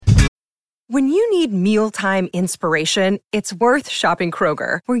When you need mealtime inspiration, it's worth shopping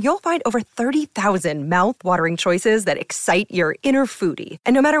Kroger, where you'll find over 30,000 mouth-watering choices that excite your inner foodie.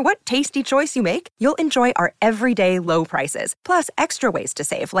 And no matter what tasty choice you make, you'll enjoy our everyday low prices, plus extra ways to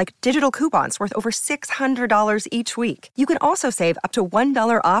save, like digital coupons worth over $600 each week. You can also save up to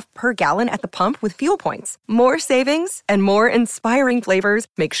 $1 off per gallon at the pump with fuel points. More savings and more inspiring flavors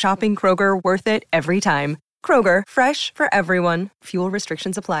make shopping Kroger worth it every time. Kroger, fresh for everyone. Fuel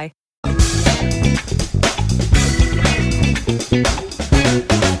restrictions apply.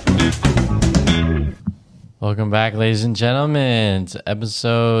 Welcome back, ladies and gentlemen, to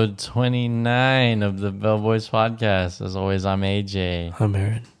episode 29 of the Bellboys podcast. As always, I'm AJ. I'm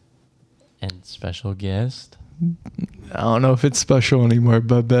Aaron. And special guest. I don't know if it's special anymore,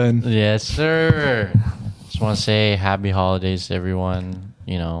 but Ben. Yes, sir. Just want to say happy holidays to everyone.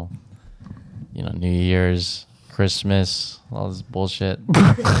 You know, New Year's, Christmas, all this bullshit.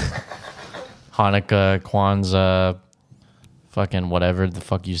 Hanukkah, Kwanzaa, fucking whatever the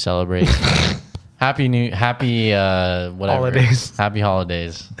fuck you celebrate. Happy whatever. Holidays. Happy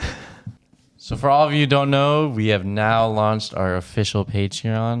holidays. So for all of you who don't know, we have now launched our official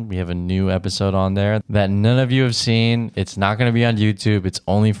Patreon. We have a new episode on there that none of you have seen. It's not going to be on YouTube. It's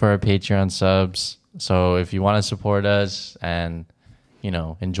only for our Patreon subs. So if you want to support us and,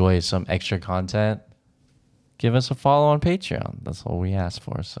 enjoy some extra content, give us a follow on Patreon. That's all we ask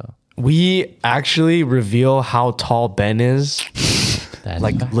for. So We actually reveal how tall Ben is,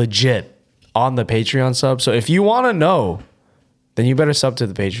 legit, on the Patreon sub. So if you want to know, then you better sub to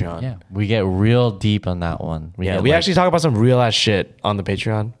the Patreon. yeah, we get real deep on that one. We actually talk about some real ass shit on the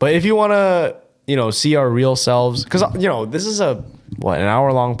Patreon. But if you want to, see our real selves, because, this is an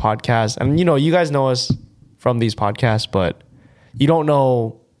hour long podcast. And, you guys know us from these podcasts, but you don't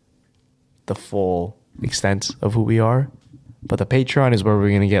know the full extent of who we are. But the Patreon is where we're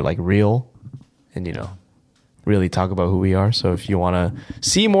going to get real and, really talk about who we are. So if you want to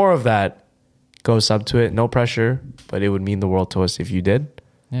see more of that, go sub to it. No pressure, but it would mean the world to us if you did.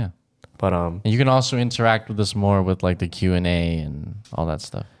 Yeah. But and you can also interact with us more with the Q&A and all that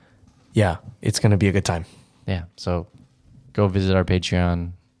stuff. Yeah, it's going to be a good time. Yeah. So go visit our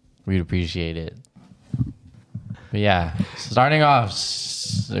Patreon. We'd appreciate it. But yeah, starting off,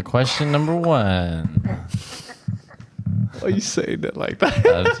 question number 1. Why are you saying it like that?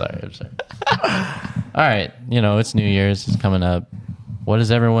 I'm sorry. All right. It's New Year's. It's coming up. What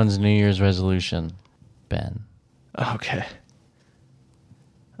is everyone's New Year's resolution, Ben? Okay.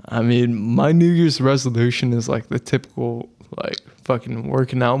 I mean, my New Year's resolution is the typical, fucking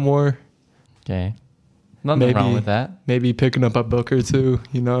working out more. Okay. Nothing wrong with that. Maybe picking up a book or two,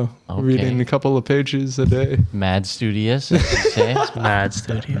 Okay. reading a couple of pages a day. Mad studious, as you say. Mad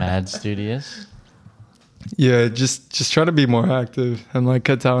studious. Mad studious. Yeah, just trying to be more active and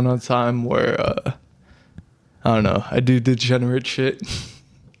cut down on time where, I don't know, I do degenerate shit.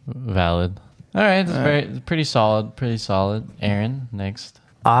 Valid. All right. That's pretty solid. Pretty solid. Aaron, next.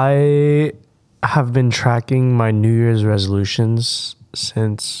 I have been tracking my New Year's resolutions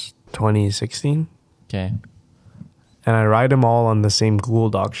since 2016. Okay. And I write them all on the same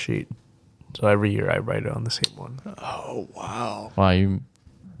Google Doc sheet. So every year I write it on the same one. Oh, wow. Wow, you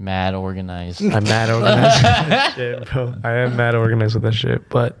mad organized. I'm mad organized with that shit, bro. I am mad organized with that shit.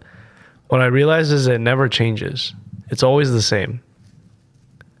 But what I realize is it never changes. It's always the same.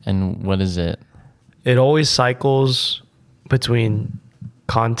 And what is it? It always cycles between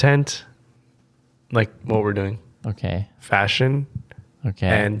content, like what we're doing, Okay. fashion, Okay.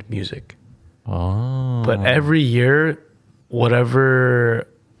 and music. Oh. But every year, whatever,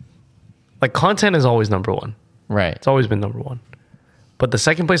 content is always number one. Right. It's always been number one. But the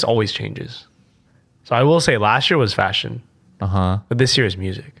second place always changes. So I will say last year was fashion, Uh-huh. but this year is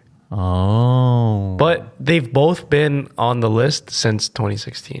music. Oh. But they've both been on the list since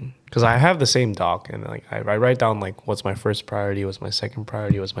 2016. Because I have the same doc and I write down what's my first priority, what's my second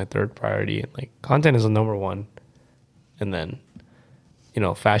priority, what's my third priority. And content is the number one. And then,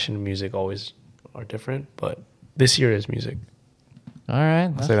 fashion and music always are different. But this year is music. All right.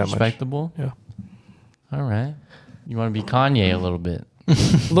 That's say that much. respectable. Yeah. All right. You want to be Kanye a little bit. A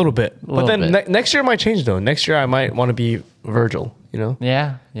little bit. But Little then bit. next year might change though. Next year I might want to be Virgil,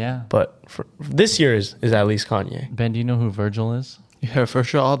 Yeah. Yeah. But for this year is at least Kanye. Ben, do you know who Virgil is? Yeah, for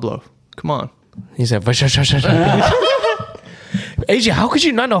sure, I'll blow. Come on. He said, AJ, how could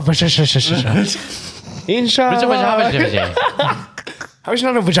you not know? Inshallah. How would you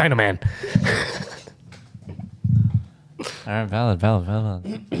not know Vagina Man? All right. Valid.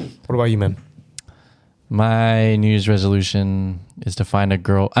 What about you, man? My New Year's resolution is to find a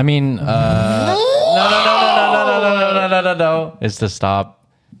girl. I mean, no. It's to stop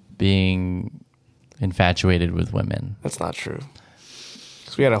being infatuated with women. That's not true.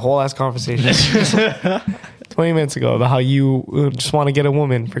 Because we had a whole ass conversation 20 minutes ago about how you just want to get a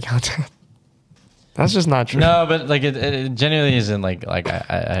woman for content. That's just not true. No, but like it genuinely isn't like I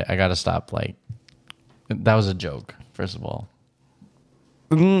gotta stop. Like that was a joke, first of all.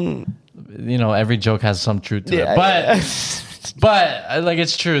 You know, every joke has some truth to it. But like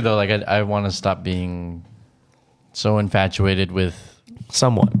it's true though. Like I want to stop being so infatuated with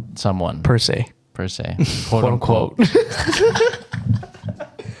someone Per se. quote unquote.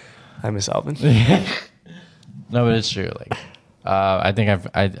 I miss Alvin. No, but it's true. Like I think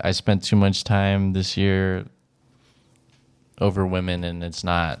I spent too much time this year over women, and it's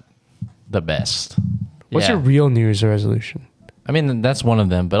not the best. What's your real New Year's resolution? I mean, that's one of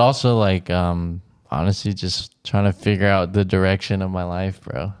them, but also like honestly just trying to figure out the direction of my life,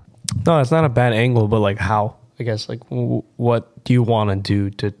 bro. No, it's not a bad angle, but like how? I guess like what do you want to do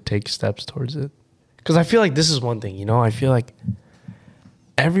to take steps towards it? Because I feel like this is one thing, you know. I feel like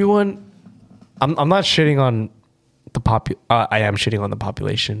everyone. I'm not shitting on the I am shitting on the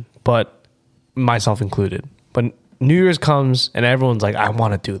population, but myself included. But New Year's comes and everyone's like, I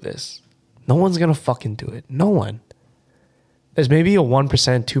want to do this. No one's gonna fucking do it. No one. There's maybe a 1%,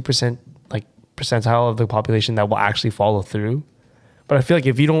 2% like percentile of the population that will actually follow through. But I feel like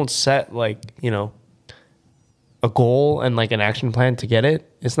if you don't set like, you know, a goal and like an action plan to get it,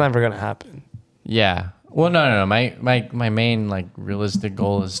 it's never gonna happen. Yeah. Well, no. My main like realistic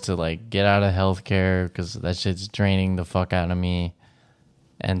goal is to like get out of healthcare because that shit's draining the fuck out of me,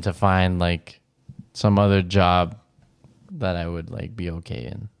 and to find like some other job that I would like be okay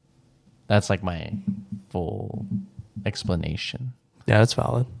in. That's like my full explanation. Yeah, that's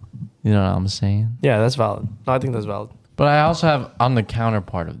valid. You know what I'm saying? Yeah, that's valid. No, I think that's valid. But I also have on the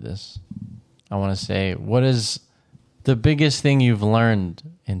counterpart of this, I want to say, what is the biggest thing you've learned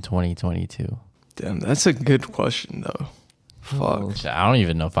in 2022? Damn, that's a good question though. Fuck. I don't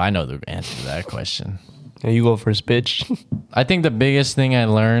even know if I know the answer to that question. Yeah, you go first, bitch. I think the biggest thing I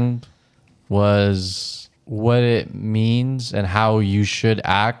learned was what it means and how you should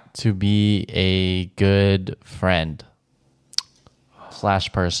act to be a good friend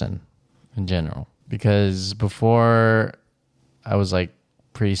 / person in general. Because before I was like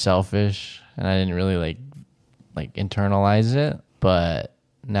pretty selfish and I didn't really like internalize it. But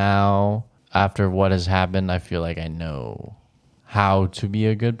now after what has happened, I feel like I know how to be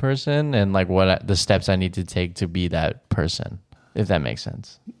a good person and like the steps I need to take to be that person, if that makes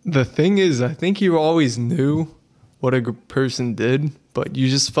sense. The thing is, I think you always knew what a good person did, but you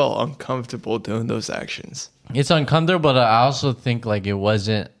just felt uncomfortable doing those actions. It's uncomfortable, but I also think like it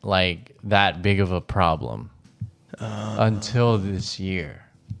wasn't like that big of a problem until this year.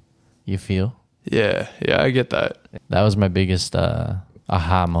 You feel? Yeah, I get that. That was my biggest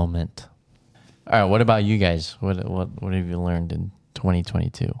aha moment. All right, what about you guys? What have you learned in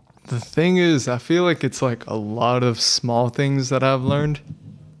 2022? The thing is, I feel like it's like a lot of small things that I've learned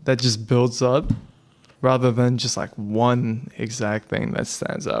that just builds up rather than just like one exact thing that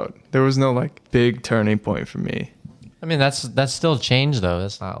stands out. There was no like big turning point for me. I mean, that's still change though.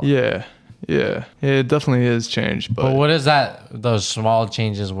 That's not like, Yeah, it definitely is change. But what is that? Those small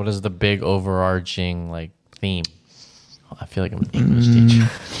changes. What is the big overarching like theme? Oh, I feel like I'm an English teacher.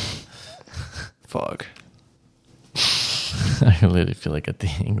 Fuck. I literally feel like the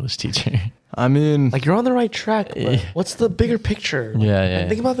English teacher. I mean, Like you're on the right track. But what's the bigger picture? Like, Yeah.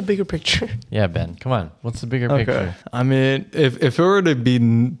 Think about the bigger picture. Yeah, Ben, come on. What's the bigger okay. picture? I mean, if it were to be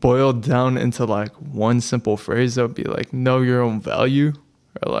boiled down into like one simple phrase, that would be like know your own value,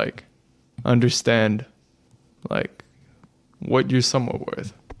 or like understand like what you're somewhat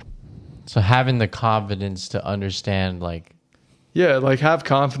worth. So having the confidence to understand, like, Yeah, like have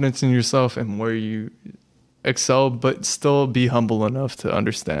confidence in yourself and where you excel, but still be humble enough to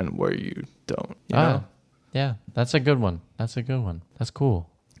understand where you don't. You know? Yeah, that's a good one. That's cool.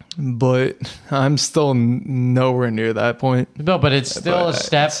 But I'm still nowhere near that point. No, but it's still a But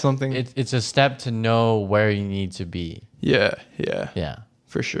step. something- It's a step to know where you need to be. Yeah, Yeah,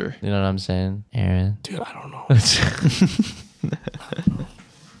 for sure. you know what I'm saying, Aaron? Dude, I don't know.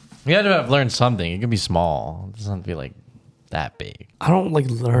 You had to have learned something. It can be small. It doesn't have to be like that big. I don't like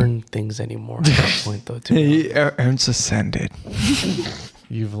learn things anymore at that point though. To be honest. Aaron's ascended.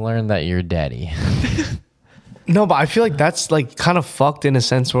 You've learned that you're daddy. No, but I feel like that's like kind of fucked in a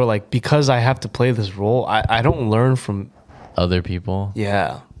sense where like because I have to play this role, I don't learn from. Other people.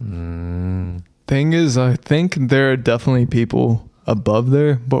 Yeah. Thing is, I think there are definitely people above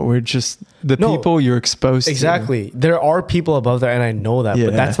there, but we're just the No, people you're exposed to. Exactly. There are people above there, and I know that, Yeah.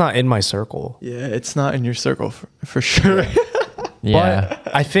 but that's not in my circle. Yeah, it's not in your circle for sure. Yeah.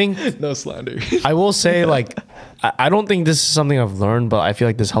 But I think No slander. I will say, like, I don't think this is something I've learned, but I feel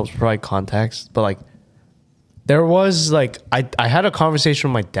like this helps provide context. But like, there was like, I had a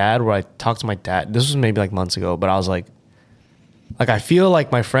conversation with my dad where I talked to my dad. This was maybe like months ago, but I was like I feel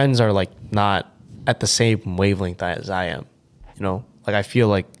like my friends are like not at the same wavelength as I am. You know, like I feel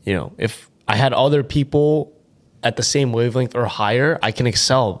like, you know, if I had other people at the same wavelength or higher, I can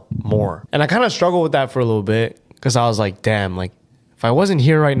excel more. And I kind of struggled with that for a little bit because I was like, damn, like if I wasn't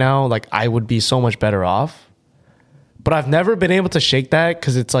here right now, like I would be so much better off. But I've never been able to shake that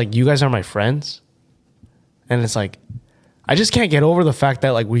because it's like, you guys are my friends. And it's like, I just can't get over the fact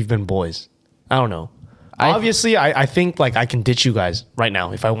that like we've been boys. I don't know. Obviously, I think like I can ditch you guys right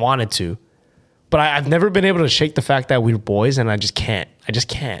now if I wanted to. But I've never been able to shake the fact that we're boys, and I just can't. I just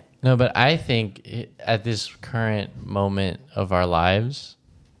can't. No, but I think at this current moment of our lives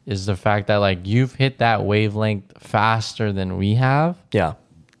is the fact that like you've hit that wavelength faster than we have. Yeah.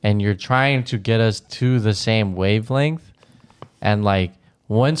 And you're trying to get us to the same wavelength. And like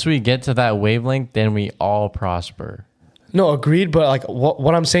once we get to that wavelength, then we all prosper. No, agreed. But like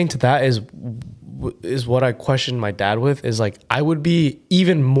what I'm saying to that is what I questioned my dad with is like I would be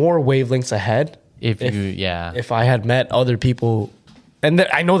even more wavelengths ahead if I had met other people. And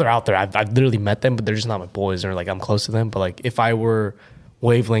I know they're out there. I've literally met them, but they're just not my boys or like I'm close to them. But like if I were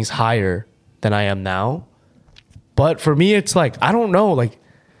wavelengths higher than I am now. But for me, it's like, I don't know. Like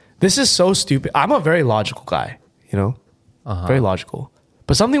this is so stupid. I'm a very logical guy, you know, very logical.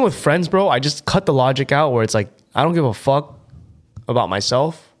 But something with friends, bro, I just cut the logic out where it's like, I don't give a fuck about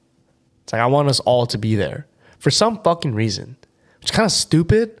myself. It's like, I want us all to be there for some fucking reason, which is kind of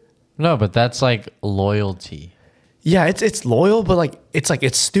stupid. No, but that's like loyalty. Yeah, it's loyal, but like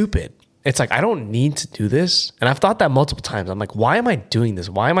it's stupid. It's like, I don't need to do this. And I've thought that multiple times. I'm like, why am I doing this?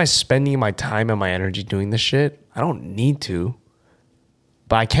 Why am I spending my time and my energy doing this shit? I don't need to,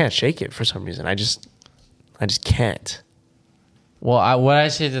 but I can't shake it for some reason. I just can't. Well, what I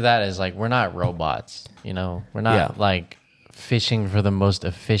say to that is like, we're not robots, you know, we're not like fishing for the most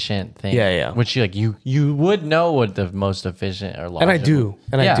efficient thing. Yeah, yeah. Which you would know what the most efficient or logical. And I do.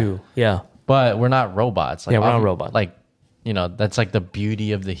 I do. Yeah. But we're not robots. Like, Yeah, we're not robots. Like, you know, that's like the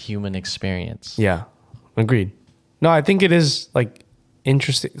beauty of the human experience. Yeah. Agreed. No, I think it is like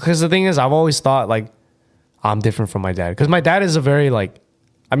interesting because the thing is, I've always thought like I'm different from my dad because my dad is a very like,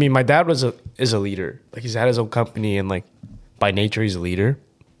 I mean, my dad is a leader. Like he's had his own company and like by nature he's a leader,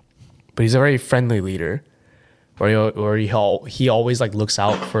 but he's a very friendly leader. Or he always like looks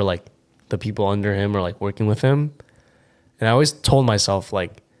out for like the people under him or like working with him. And I always told myself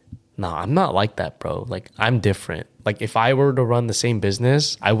like, nah, I'm not like that, bro. Like I'm different. Like if I were to run the same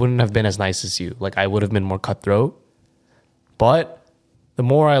business, I wouldn't have been as nice as you. Like I would have been more cutthroat. But the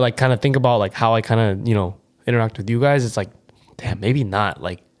more I like kind of think about like how I kind of, you know, interact with you guys, it's like, damn, maybe not.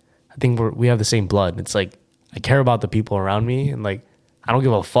 Like I think we have the same blood. It's like I care about the people around me and like I don't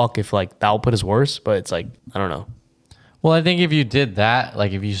give a fuck if like the output is worse, but it's like, I don't know. Well, I think if you did that,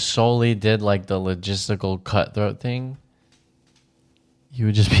 like if you solely did like the logistical cutthroat thing, you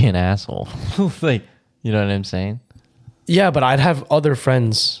would just be an asshole. Like, you know what I'm saying? Yeah, but I'd have other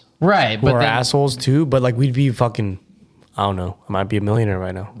friends right, who but are then, assholes too, but like we'd be fucking, I don't know. I might be a millionaire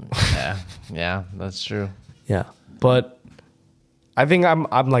right now. yeah, that's true. Yeah. But I think I'm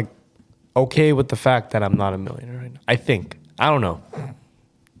like okay with the fact that I'm not a millionaire right now. I think. I don't know.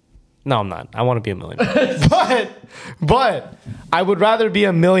 No, I'm not. I want to be a millionaire. but I would rather be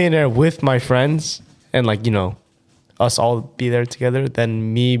a millionaire with my friends and like, you know, us all be there together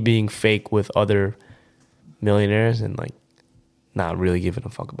than me being fake with other millionaires and like not really giving a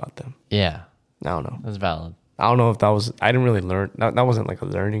fuck about them. Yeah, I don't know. that's valid. I don't know if that was, I didn't really learn. That wasn't like a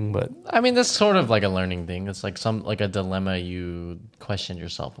learning, but. I mean, that's sort of like a learning thing. It's like like a dilemma you question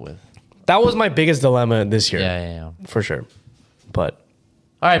yourself with. That was my biggest dilemma this year. Yeah. For sure. But.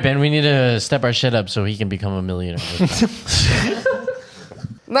 All right, Ben, we need to step our shit up so he can become a millionaire.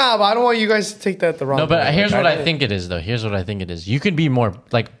 Nah, but I don't want you guys to take that the wrong way. No, but here's what I think it is, though. Here's what I think it is. You can be more,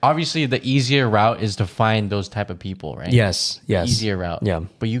 like, obviously the easier route is to find those type of people, right? Yes. Easier route. Yeah.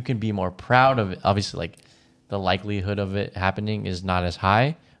 But you can be more proud of it. Obviously, like, the likelihood of it happening is not as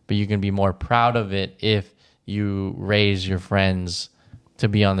high, but you can be more proud of it if you raise your friends to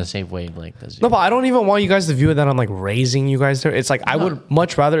be on the same wavelength as you. No, but I don't even want you guys to view it that I'm like raising you guys there. It's like I would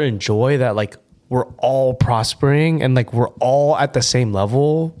much rather enjoy that like we're all prospering and like we're all at the same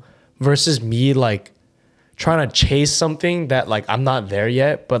level versus me like trying to chase something that like I'm not there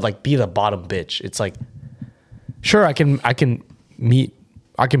yet, but like be the bottom bitch. It's like sure I can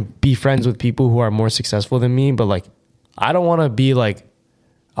be friends with people who are more successful than me, but like I don't want to be like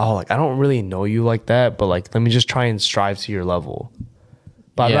oh, like I don't really know you like that, but like let me just try and strive to your level.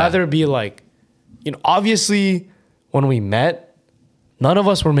 But I'd Yeah. rather be like, obviously when we met, none of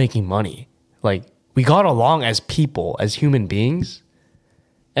us were making money. Like we got along as people, as human beings.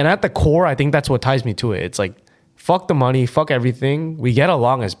 And at the core, I think that's what ties me to it. It's like, fuck the money, fuck everything. We get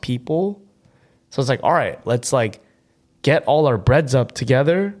along as people. So it's like, all right, let's like get all our breads up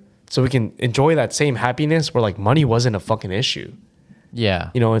together so we can enjoy that same happiness where like money wasn't a fucking issue. Yeah.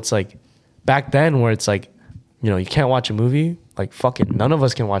 It's like back then where it's like, you can't watch a movie. Like fucking none of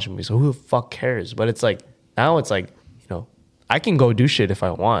us can watch a movie. So who the fuck cares? But it's like, now it's like, I can go do shit if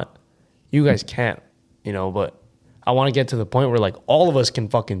I want. You guys can't, but I want to get to the point where like all of us can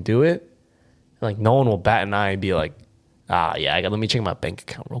fucking do it. And, like no one will bat an eye and be like, yeah, let me check my bank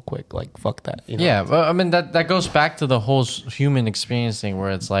account real quick. Like fuck that. Yeah, but I mean that goes back to the whole human experience thing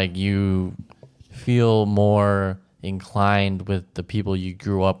where it's like you feel more inclined with the people you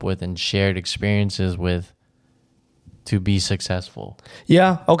grew up with and shared experiences with to be successful.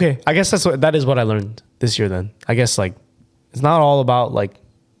 Yeah. Okay. I guess that is what I learned this year then. I guess like it's not all about like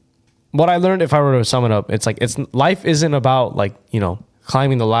what I learned. If I were to sum it up, it's like life isn't about like,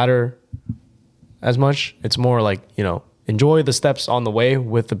 climbing the ladder as much. It's more like, enjoy the steps on the way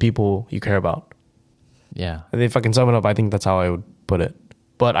with the people you care about. Yeah. And if I can sum it up, I think that's how I would put it.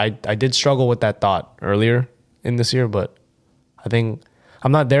 But I did struggle with that thought earlier in this year, but I think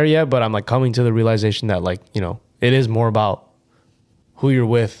I'm not there yet, but I'm like coming to the realization that like, it is more about who you're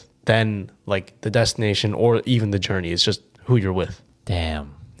with than like the destination or even the journey. It's just who you're with.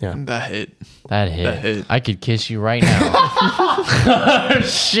 Damn. Yeah. That hit. That hit. That hit. I could kiss you right now.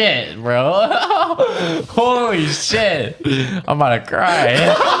 Shit, bro. Holy shit. I'm about to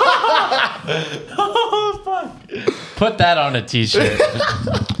cry. Oh, fuck. Put that on a t-shirt.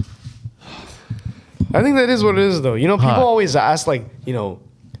 I think that is what it is though. People always ask like,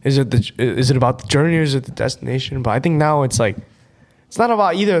 is it about the journey or is it the destination? But I think now it's like, it's not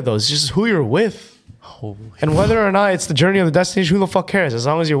about either of those. It's just who you're with. And whether or not it's the journey or the destination, who the fuck cares? As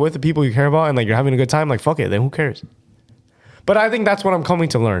long as you're with the people you care about and like you're having a good time, like fuck it, then who cares? But I think that's what I'm coming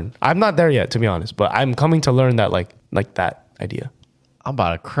to learn. I'm not there yet, to be honest, but I'm coming to learn that like that idea. I'm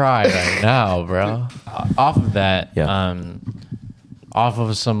about to cry right now, bro. Off of that, Yeah. Off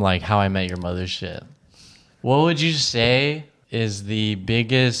of some like How I Met Your Mother shit. What would you say is the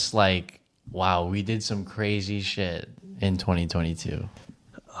biggest like, wow, we did some crazy shit in 2022?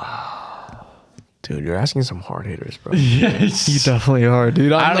 Dude, you're asking some hard hitters, bro. You definitely are,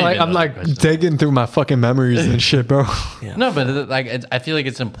 dude. I I'm don't like, even I'm know like the question. digging through my fucking memories and shit, bro. Yeah. No, but like I feel like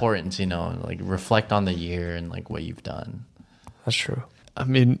it's important to like reflect on the year and like what you've done. That's true. I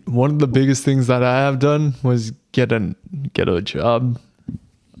mean, one of the biggest things that I have done was get a job.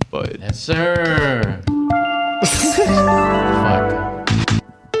 But Yes, sir. Fuck.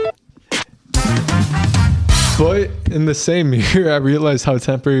 But in the same year, I realized how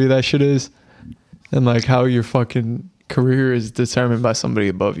temporary that shit is, and like how your fucking career is determined by somebody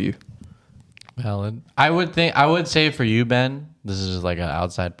above you. Valid. I would say for you, Ben, this is just like an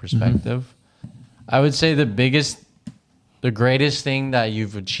outside perspective. I would say the greatest thing that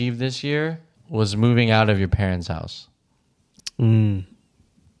you've achieved this year was moving out of your parents' house.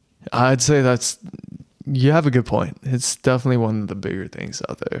 I'd say you have a good point. It's definitely one of the bigger things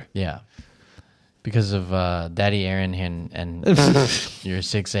out there. Yeah. Because of Daddy Aaron and your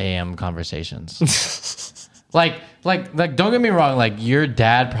 6 a.m. conversations. like, don't get me wrong. Like, your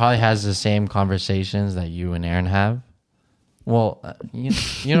dad probably has the same conversations that you and Aaron have. Well, you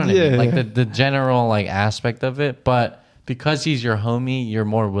know what I mean? Like, the general, like, aspect of it. But because he's your homie, you're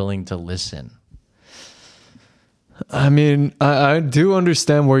more willing to listen. I mean, I do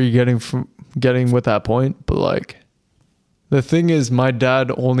understand where you're getting with that point, but like, the thing is, my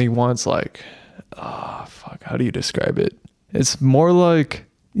dad only wants like, how do you describe it? It's more like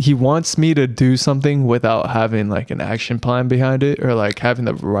he wants me to do something without having like an action plan behind it or like having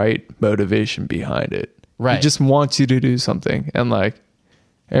the right motivation behind it. Right. He just wants you to do something. And like,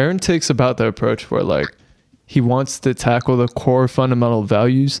 Aaron takes about the approach where like, he wants to tackle the core fundamental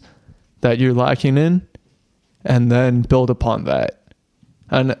values that you're lacking in and then build upon that.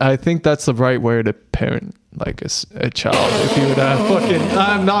 And I think that's the right way to parent like a child. If you would have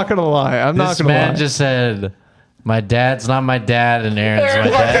I'm not gonna lie. This man just said, my dad's not my dad and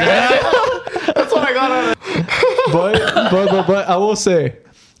Aaron's my dad. That's what I got on it. but I will say,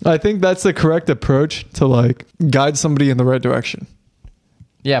 I think that's the correct approach to like guide somebody in the right direction.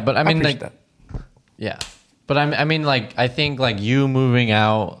 Yeah, but I mean, like, that. yeah, but I mean, like, I think like you moving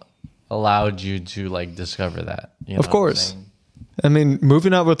out allowed you to like discover that. You know Of what I'm course. saying? I mean,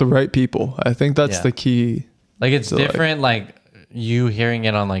 moving out with the right people. I think that's Yeah. the key. Like, it's So, like- different. Like, you hearing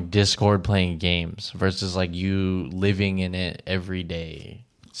it on like Discord playing games versus like you living in it every day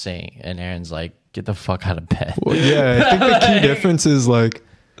saying, and Aaron's like, get the fuck out of bed. Well, yeah, I think the key difference is like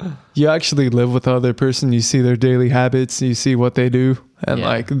you actually live with the other person, you see their daily habits, you see what they do, and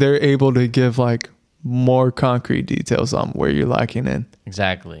like they're able to give like more concrete details on where you're lacking in.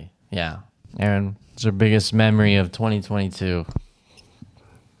 Exactly. Yeah. Aaron, what's your biggest memory of 2022?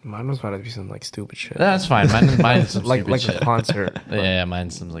 Mine was about to be some like stupid shit. That's fine. Mine's some like stupid like shit. a concert. Yeah,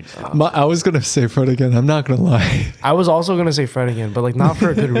 mine's some like I was gonna say Fred again. I'm not gonna lie. I was also gonna say Fred again, but like not for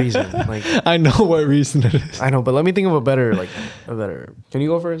a good reason. Like I know what reason it is. I know, but let me think of a better. Can you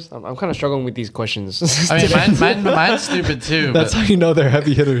go first? I'm kind of struggling with these questions. I mean, mine's stupid too. That's how you know they're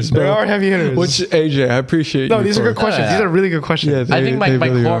heavy hitters, bro. They are heavy hitters. Which AJ, I appreciate. No, you these are for. good questions. Yeah. These are really good questions. Yeah, I think they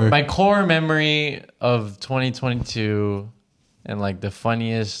really are. my core memory of 2022 and like the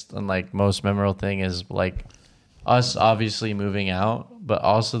funniest and like most memorable thing is like us obviously moving out, but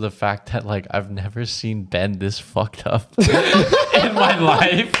also the fact that like I've never seen Ben this fucked up in my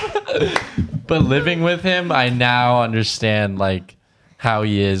life. But living with him, I now understand like how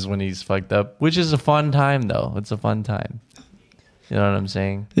he is when he's fucked up, which is a fun time though. It's a fun time. You know what I'm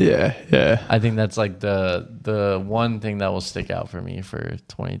saying? Yeah, yeah. I think that's like the one thing that will stick out for me for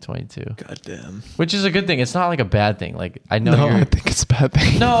 2022. Goddamn. Which is a good thing. It's not like a bad thing. Like I know No, you're I think it's a bad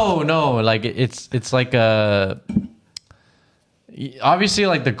thing. no, like it's like a obviously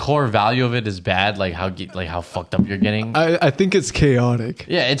like the core value of it is bad, like how fucked up you're getting. I think it's chaotic.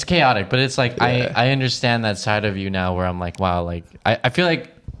 Yeah, it's chaotic, but it's like Yeah. I understand that side of you now where I'm like, wow, like I feel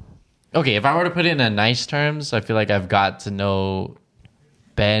like okay, if I were to put it in a nice terms, I feel like I've got to know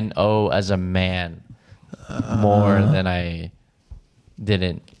Ben O as a man more than I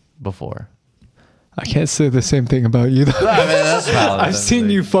didn't before. I can't say the same thing about you though. I mean, that's valid. I've seen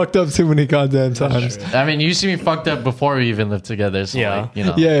you fucked up too many goddamn times. I mean, you see me fucked up before we even lived together. So Yeah. like, you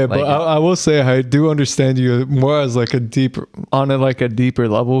know. Yeah, like, but I will say I do understand you more as like a deeper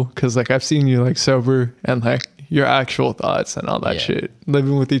level, because like I've seen you like sober and like your actual thoughts and all that Yeah. shit.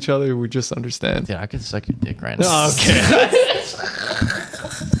 Living with each other, we just understand. dude, I could suck your dick right now. Oh, okay.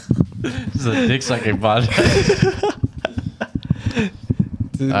 This is a dick sucking podcast.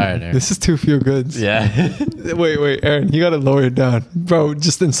 Dude, All right, Aaron. this is too few goods. Yeah. Wait, Aaron, you gotta lower it down, bro.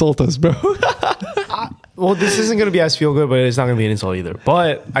 Just insult us, bro. Well, this isn't gonna be as feel good, but it's not gonna be an insult either.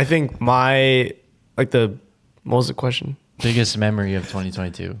 But I think what was the question? Biggest memory of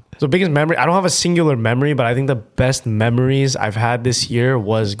 2022. So biggest memory, I don't have a singular memory, but I think the best memories I've had this year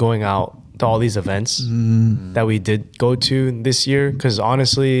was going out to all these events that we did go to this year. Because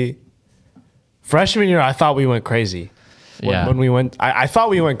honestly, freshman year, I thought we went crazy. Yeah. When we went, I thought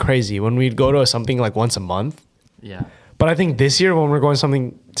we went crazy when we'd go to something like once a month. Yeah. But I think this year when we're going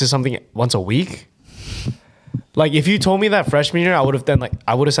to something once a week, like if you told me that freshman year, I would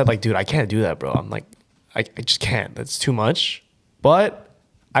have said like, dude, I can't do that, bro. I'm like, I just can't. That's too much. But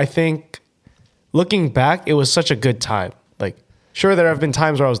I think looking back, it was such a good time. Like, sure, there have been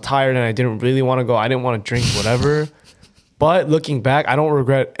times where I was tired and I didn't really want to go. I didn't want to drink, whatever. But looking back, I don't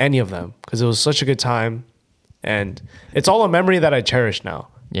regret any of them because it was such a good time. And it's all a memory that I cherish now.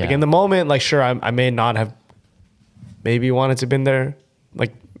 Yeah. Like in the moment, like sure, I may not have maybe wanted to been there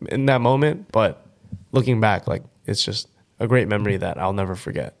like in that moment, but looking back, like it's just a great memory that I'll never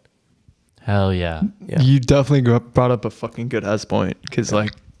forget. Hell yeah. Yeah. You definitely brought up a fucking good ass point, because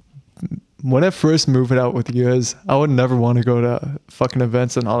like when I first moved out with you guys, I would never want to go to fucking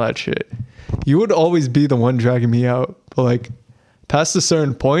events and all that shit. You would always be the one dragging me out, but like past a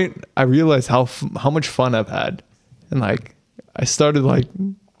certain point, I realized how much fun I've had, and like I started like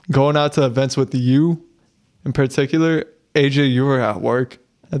going out to events with you in particular. AJ, you were at work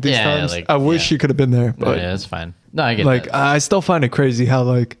at these Yeah, times. like, I wish yeah. you could have been there, Oh, but yeah, that's fine. No, I get like that. I still find it crazy how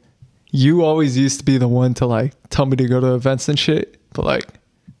like you always used to be the one to like tell me to go to events and shit, but like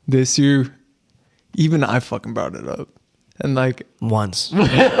this year, even I fucking brought it up, and like Once. I don't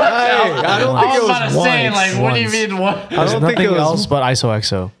think I was it about was to say, once, like, what do you once. mean? What? I There's don't think nothing it was else but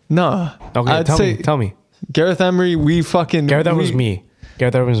ISOXO. no. Okay, I'd tell say me. Gareth Emery. We fucking Gareth, that was me.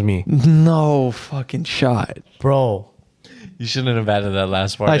 Gareth, that was me. No fucking shot. Bro, You shouldn't have added that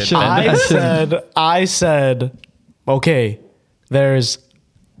last part. I in. shouldn't. I said, okay, there's,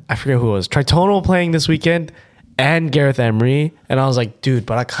 I forget who it was, Tritonal playing this weekend and Gareth Emery. And I was like, dude,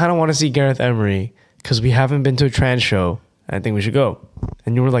 but I kind of want to see Gareth Emery because we haven't been to a trans show. And I think we should go.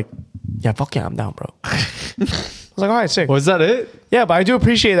 And you were like, yeah, fuck yeah, I'm down, bro. I was like, all right, sick. Was that it? Yeah, but I do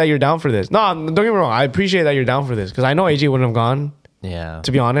appreciate that you're down for this. No, don't get me wrong. I appreciate that you're down for this because I know AJ wouldn't have gone, Yeah.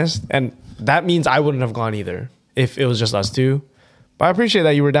 to be honest. And that means I wouldn't have gone either if it was just us two. But I appreciate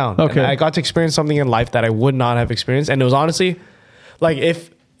that you were down. Okay. And I got to experience something in life that I would not have experienced. And it was honestly, Like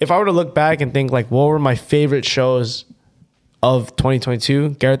if I were to look back and think like what were my favorite shows of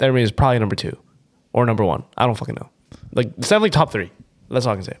 2022, Gareth Emery is probably number 2 or number 1. I don't fucking know. Like it's definitely top 3. That's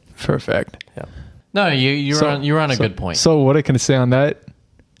all I can say. Perfect. Yeah. No, you were on a good point. So what I can say on that,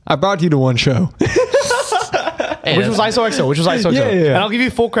 I brought you to one show. Hey, Which was ISOXO. Yeah. And I'll give you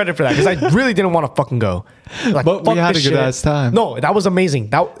full credit for that because I really didn't want to fucking go. Like, But we fuck had this a good shit. ass time. No, that was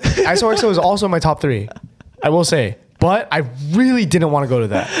amazing. That ISOXO is also in my top 3. I will say. But I really didn't want to go to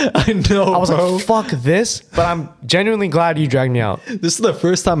that. I know, I was bro. like, fuck this. But I'm genuinely glad you dragged me out. This is the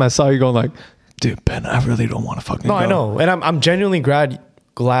first time I saw you going like, dude, Ben, I really don't want to fucking No, go. I know. And I'm genuinely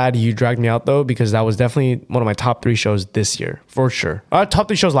glad you dragged me out though, because that was definitely one of my top 3 shows this year. For sure. Top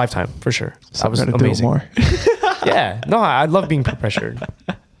 3 shows lifetime, for sure. So That was I'm gonna do it amazing. more. Yeah. No, I love being peer pressured.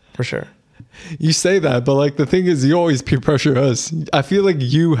 For sure. You say that, but like the thing is, you always peer pressure us. I feel like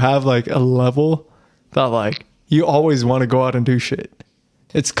you have like a level that like you always want to go out and do shit.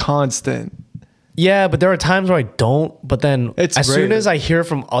 It's constant. Yeah, but there are times where I don't. But then It's as soon rare. as I hear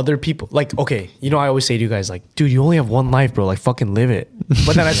from other people, like, okay, I always say to you guys, like, dude, you only have one life, bro. Like, fucking live it.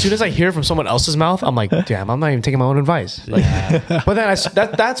 But then as soon as I hear from someone else's mouth, I'm like, damn, I'm not even taking my own advice. Like, but then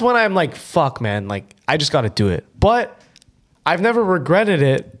that's when I'm like, fuck, man. Like, I just got to do it. But I've never regretted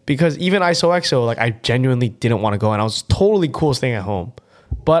it because even ISOXO, like, I genuinely didn't want to go. And I was totally cool staying at home.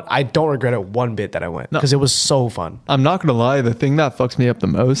 But I don't regret it one bit that I went because it was so fun. I'm not gonna lie, the thing that fucks me up the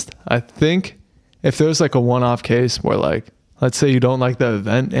most, I think if there's like a one-off case where like, let's say you don't like the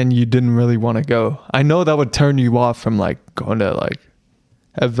event and you didn't really want to go, I know that would turn you off from like going to like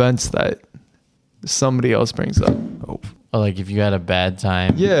events that somebody else brings up. Oh. Or like if you had a bad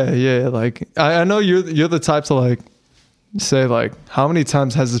time. Yeah. Like I know you're the type to like say like, how many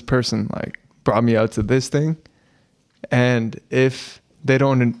times has this person like brought me out to this thing? And if you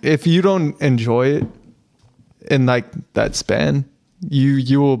don't enjoy it in like that span,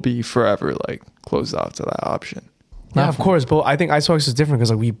 you will be forever like closed off to that option. Yeah, of course. But I think ISOXO is different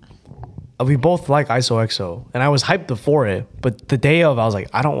because like we both like ISOXO, and I was hyped before it. But the day of, I was like,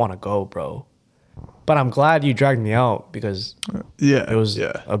 I don't want to go, bro. But I'm glad you dragged me out because Yeah, it was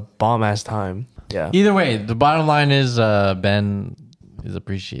a bomb ass time. Yeah. Either way, the bottom line is Ben is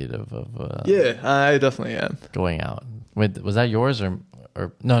appreciative of Yeah, I definitely am. going out. Wait, was that yours or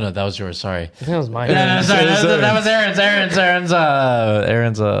no, that was yours. Sorry. I think that was mine. No, sorry, that was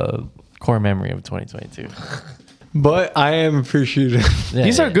Aaron's core memory of 2022. But I am appreciative. Yeah,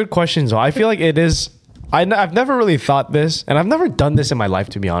 These are good questions, though. I feel like it is. I've never really thought this, and I've never done this in my life,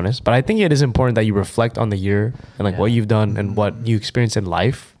 to be honest. But I think it is important that you reflect on the year and like what you've done and what you experienced in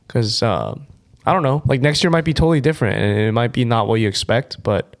life. Because I don't know, like next year might be totally different, and it might be not what you expect.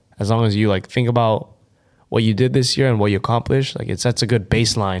 But as long as you like think about what you did this year and what you accomplished, like it sets a good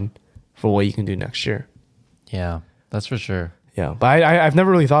baseline for what you can do next year. Yeah, that's for sure. Yeah, but I've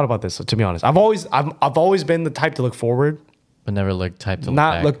never really thought about this, to be honest. I've always been the type to look forward, But never type to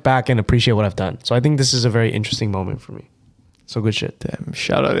not back. look back and appreciate what I've done. So I think this is a very interesting moment for me. So good shit. Damn,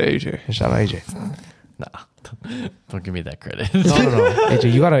 shout out to AJ. And shout out AJ. Nah, don't give me that credit. No.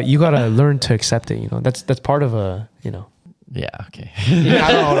 AJ, you gotta learn to accept it. That's part of a. Yeah, okay. Yeah,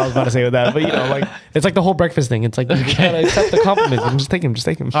 I don't know what I was about to say with that, but like it's like the whole breakfast thing. It's like you gotta accept the compliment and just take him.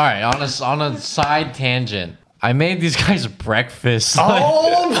 All right, on a side tangent, I made these guys breakfast. Okay.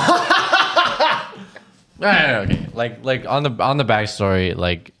 Like on the backstory,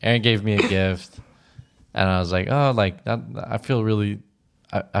 like Aaron gave me a gift, and I was like, oh, like that, I feel really,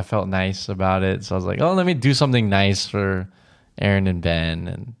 I felt nice about it. So I was like, oh, let me do something nice for Aaron and Ben.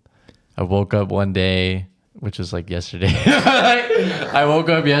 And I woke up one day, which was like yesterday. I woke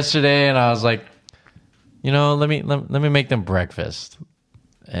up yesterday and I was like, let me make them breakfast.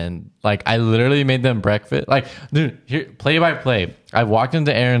 And like I literally made them breakfast. Like, dude, here, play by play. I walked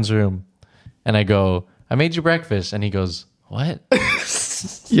into Aaron's room and I go, I made you breakfast. And he goes, what?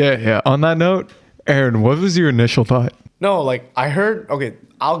 Yeah. On that note, Aaron, what was your initial thought? No, like I heard. Okay,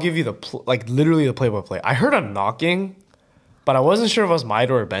 I'll give you literally the play-by-play. I heard a knocking, but I wasn't sure if it was my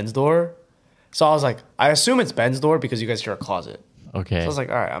door or Ben's door. So I was like, I assume it's Ben's door because you guys hear a closet. Okay. So I was like,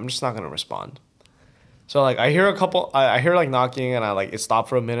 all right, I'm just not gonna respond. So like I hear I hear like knocking and it stopped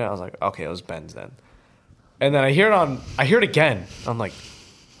for a minute. I was like, okay, it was Ben's then. And then I hear it again. I'm like,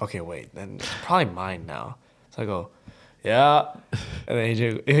 okay, wait, then it's probably mine now. So I go, yeah. And then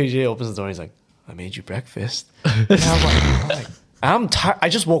AJ opens the door and he's like, I made you breakfast. And I'm like I'm tired. I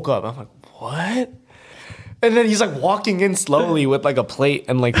just woke up. I'm like, what? And then he's like walking in slowly with like a plate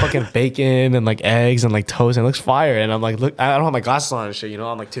and like fucking bacon and like eggs and like toast and it looks fire. And I'm like, look, I don't have my glasses on and shit,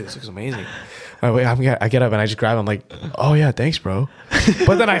 I'm like, dude, this looks amazing. All right, wait, I get up and I just grab it. I'm like, oh yeah, thanks, bro.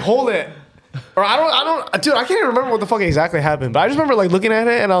 But then I hold it Or dude, I can't even remember what the fuck exactly happened. But I just remember like looking at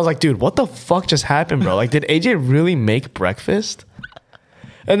it and I was like, dude, what the fuck just happened, bro? Like, did AJ really make breakfast?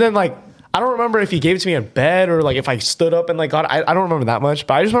 And then like, I don't remember if he gave it to me in bed or like if I stood up and like got it. I don't remember that much.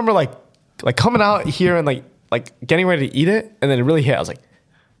 But I just remember like coming out here and like getting ready to eat it. And then it really hit. I was like,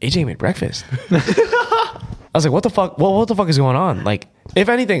 AJ made breakfast. I was like, what the fuck? What the fuck is going on? Like, if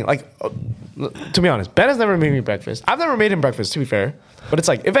anything, like, to be honest, Ben has never made me breakfast. I've never made him breakfast, to be fair. But it's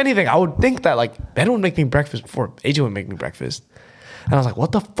like, if anything, I would think that like Ben would make me breakfast before AJ would make me breakfast. And I was like,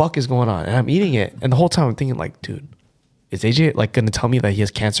 what the fuck is going on? And I'm eating it, and the whole time I'm thinking like, dude, is AJ like gonna tell me that he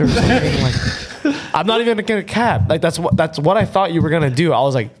has cancer or something? Like, I'm not even gonna get a cab. Like that's what I thought you were gonna do. I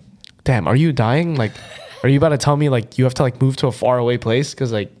was like, damn, are you dying? Like, are you about to tell me like you have to like move to a far away place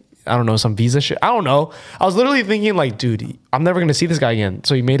because like I don't know, some visa shit. I don't know. I was literally thinking like, dude, I'm never gonna see this guy again.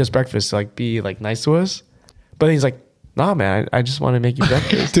 So he made us breakfast to like be like nice to us. But he's like, nah, man, I just want to make you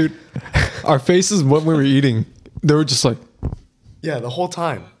breakfast. Dude, our faces when we were eating, they were just like, yeah, the whole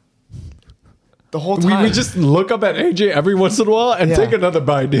time. The whole time. we just look up at AJ every once in a while and Yeah. take another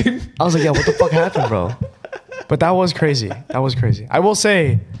bite, dude. I was like, yeah, what the fuck happened, bro? But that was crazy. That was crazy. I will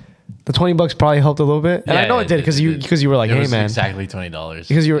say, the $20 probably helped a little bit, and I know it did because you were like, It hey was man, exactly $20.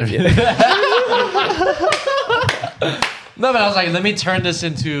 because you were. No, but I was like, let me turn this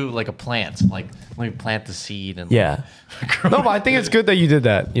into like a plant. Like, let me plant the seed and Yeah. No, but I think it's good that you did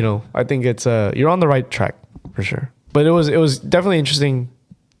that. You know, I think it's you're on the right track for sure. But it was definitely interesting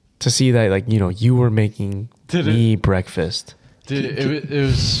to see that like you were making me breakfast. Dude, it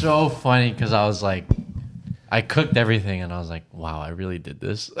was so funny because I was like, I cooked everything and I was like, wow, I really did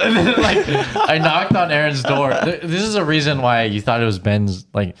this. And then like, I knocked on Aaron's door. This is a reason why you thought it was Ben's.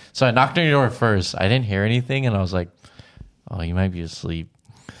 Like, so I knocked on your door first. I didn't hear anything and I was like, oh, you might be asleep.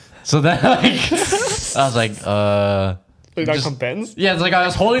 So then like, I was like, Wait, that come Ben's? yeah, it's like I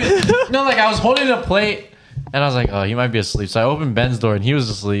was holding, I was holding a plate. And I was like, oh, he might be asleep. So I opened Ben's door and he was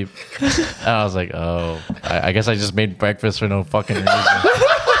asleep. And I was like, oh, I guess I just made breakfast for no fucking reason.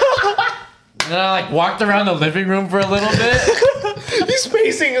 And then I like walked around the living room for a little bit. He's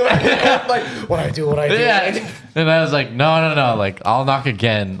pacing like what I do. Yeah. And I was like, no. Like, I'll knock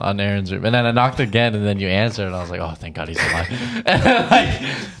again on Aaron's room. And then I knocked again and then you answered. And I was like, oh, thank God he's alive.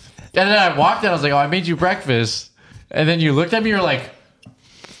 And then I walked in. I was like, oh, I made you breakfast. And then you looked at me. You're like,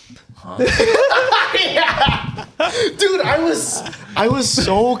 Dude, I was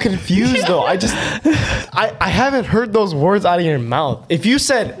so confused though. I haven't heard those words out of your mouth. If you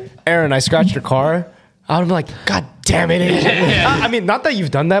said, Aaron, I scratched your car, I would be like, God damn it. AJ." I mean, not that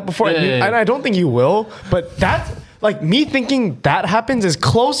you've done that before, and I don't think you will, but that's like me thinking that happens is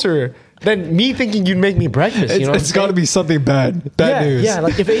closer than me thinking you'd make me breakfast. You know It's got to be something bad news. Yeah,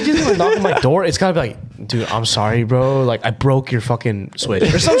 like if AJ's gonna knock on my door, it's gotta be like, dude, I'm sorry, bro. Like I broke your fucking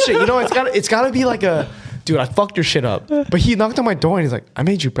switch or some shit. You know, it's gotta be like a, dude, I fucked your shit up. But he knocked on my door and he's like, I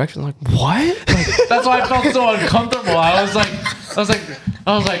made you breakfast. I'm like, what? Like, that's why I felt so uncomfortable. I was like,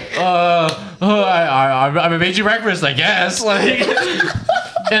 I made you breakfast, I guess. Like, and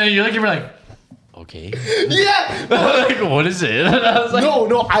then you look at me like, okay. yeah. Like, what is it? And I was like,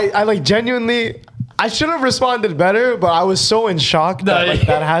 No, I like genuinely, I should have responded better, but I was so in shock that like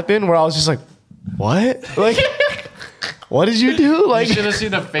that happened where I was just like, what? Like, what did you do? Like, you should have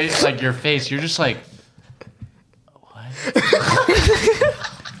seen the face, like your face. You're just like, what?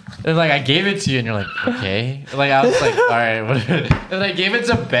 And like I gave it to you, and you're like, okay. Like I was like, all right. What? And I gave it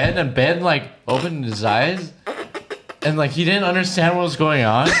to Ben, and Ben like opened his eyes, and like he didn't understand what was going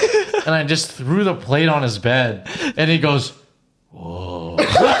on, and I just threw the plate on his bed, and he goes, whoa.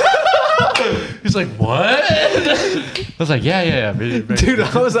 He's like, what? I was like, yeah. Dude,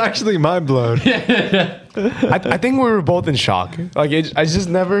 I was actually mind blown. I think we were both in shock. Like, it's just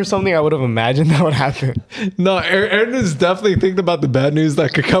never something I would have imagined that would happen. No, Aaron is definitely thinking about the bad news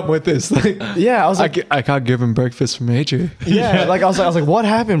that could come with this. Like, Yeah, I was like, I can't give him breakfast from AJ. yeah, like I was like, what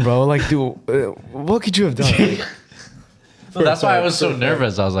happened, bro? Like, dude, what could you have done? So that's why I was so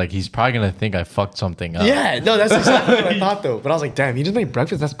nervous. I was like, he's probably gonna think I fucked something up. Yeah, no, that's exactly what I thought though. But I was like, damn, you just made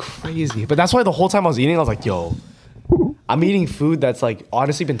breakfast. That's crazy. But that's why the whole time I was eating, I was like, yo, I'm eating food that's like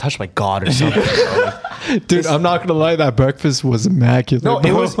honestly been touched by God or something. Dude, I'm not gonna lie, that breakfast was immaculate. No, it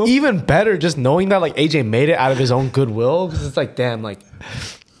bro. was even better just knowing that like AJ made it out of his own goodwill. Because it's like, damn, like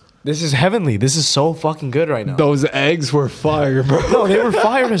this is heavenly. This is so fucking good right now. Those eggs were fire, bro. No, they were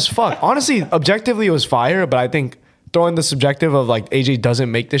fire as fuck. Honestly, objectively, it was fire. But I think throwing the subjective of like AJ doesn't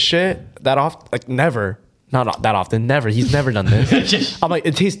make this shit that often, like never. Not that often, never. He's never done this. I'm like,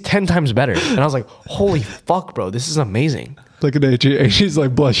 it tastes 10 times better. And I was like, holy fuck, bro, this is amazing. Look at AJ. AJ's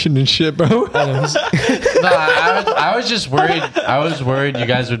like blushing and shit, bro. No, I was just worried. I was worried you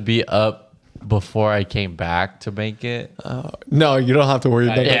guys would be up before I came back to make it. No, you don't have to worry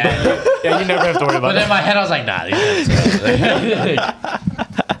about that. Yeah. Yeah, you never have to worry about But in it. my head, I was like, nah, these guys.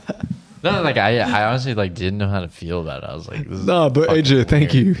 No, like I honestly like didn't know how to feel about it. I was like, this is No, but fucking AJ,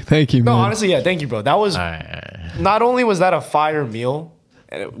 thank weird. you, No, man. honestly, yeah, thank you, bro. That was All right. not only was that a fire meal,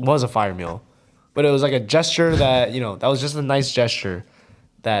 and it was a fire meal, but it was like a gesture that, that was just a nice gesture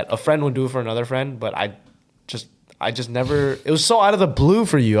that a friend would do for another friend, but I just never, it was so out of the blue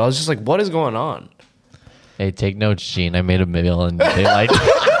for you. I was just like, what is going on? Hey, take notes, Gene. I made a meal and they liked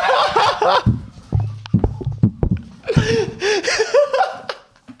it.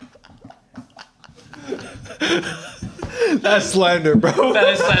 That's slander, bro. That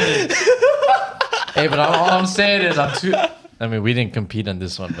is slander. Hey, but all I'm saying is I'm too. I mean, we didn't compete on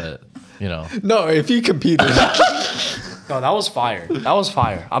this one, but No, if you competed, No, that was fire. That was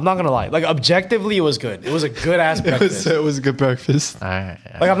fire. I'm not gonna lie. Like objectively, it was good. It was a good ass breakfast. it was a good breakfast. all right.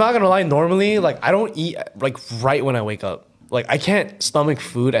 Like I'm not gonna lie. Normally, like I don't eat like right when I wake up. Like I can't stomach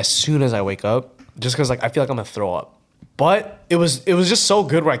food as soon as I wake up, just because like I feel like I'm gonna throw up. But it was just so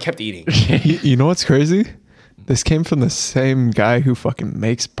good where I kept eating. You know what's crazy? This came from the same guy who fucking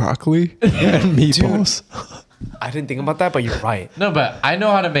makes broccoli and meatballs. I didn't think about that, but you're right. No, but I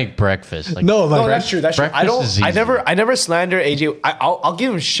know how to make breakfast. Like, No, like No, that's true. That's true. I breakfast don't. is I never slander AJ. I'll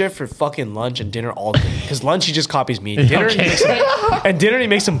give him shit for fucking lunch and dinner all day. Because lunch he just copies me. Dinner he makes he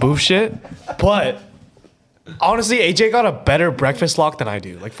makes some boof shit. But honestly, AJ got a better breakfast lock than I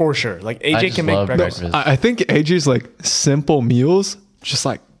do. Like for sure. Like I AJ just can make love breakfast. breakfast. I think AJ's like simple meals, just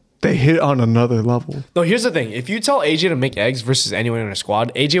like they hit on another level. No, here's the thing. If you tell AJ to make eggs versus anyone in a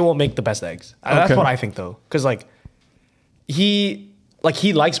squad, AJ will make the best eggs. That's Okay. what I think though. Because like he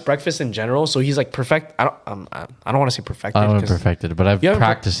likes breakfast in general, so he's like perfect. I don't want to say perfected. I don't 'cause- perfected, but I've You haven't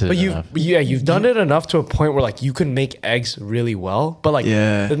practiced it but enough. you've done it enough to a point where like you can make eggs really well. But like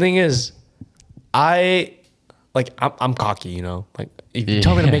Yeah. the thing is, I'm cocky, Like if you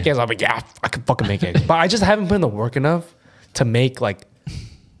tell me to Yeah. make eggs, I'm like, yeah, I could fucking make eggs. But I just haven't put in the work enough to make like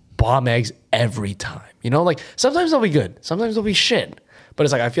bomb eggs every time. Like sometimes they'll be good, sometimes they'll be shit. But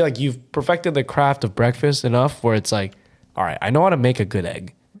it's like I feel like you've perfected the craft of breakfast enough where it's like, all right, I know how to make a good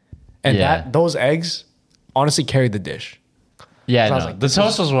egg, and Yeah. those eggs honestly carried the dish. Yeah, So I no. was like, The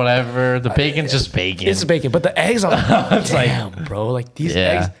toast was whatever. The bacon's just bacon. It's bacon, but the eggs, I'm like, damn, bro. Like these Yeah.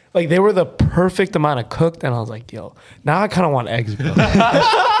 eggs, like they were the perfect amount of cooked, and I was like, yo, now I kind of want eggs, bro. Dude,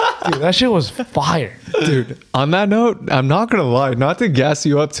 that shit was fire. Dude, on that note, I'm not gonna lie, not to gas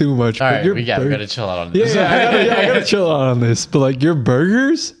you up too much, All but right, your we gotta chill out on yeah, this. I gotta chill out on this. But like your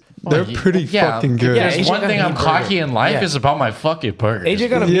burgers, they're you- pretty yeah, fucking good. yeah, There's AJ one got a thing I'm mean cocky burger. in life Yeah. is about my fucking burgers. AJ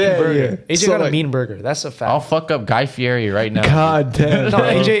got a mean Yeah, burger. yeah. AJ So, got a like- mean burger. That's a fact. I'll fuck up Guy Fieri right now. God damn, No, bro.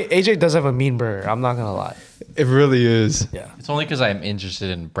 AJ does have a mean burger. I'm not gonna lie. It really is. Yeah, It's only because I'm interested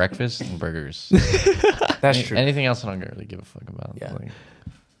in breakfast and burgers. that's true. Anything else I don't really give a fuck about. Yeah. Like,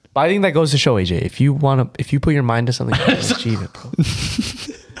 But I think that goes to show, AJ, if you put your mind to something, you can achieve it, bro.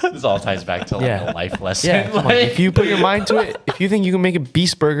 this all ties back to like Yeah. a life lesson. Yeah, come on. Like- If you put your mind to it, if you think you can make a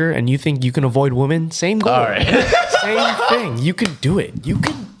beast burger and you think you can avoid women, same goal. All right. Same thing. You can do it. You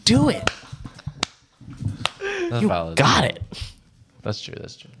can do it. That's You valid. got it. That's true.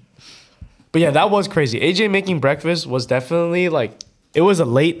 That's true. But yeah, that was crazy. AJ making breakfast was definitely like, it was a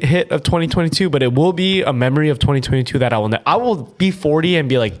late hit of 2022, but it will be a memory of 2022 that I will be 40 and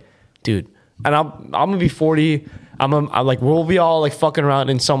be like, dude, and I'm gonna be 40. I'm like, we'll be all like fucking around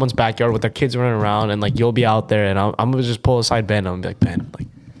in someone's backyard with their kids running around, and like you'll be out there, and I'm gonna just pull aside Ben. I'm gonna be like, Ben, like,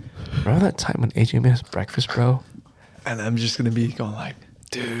 remember that time when AJ made us breakfast, bro? And I'm just gonna be going like,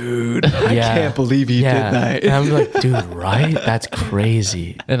 dude, I can't believe you did that. And I'm like, dude, right? That's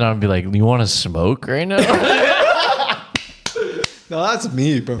crazy. And I'll be like, you want to smoke right now? No, that's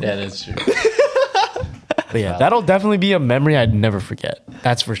me, bro. Yeah, that's true. But yeah, that'll definitely be a memory I'd never forget.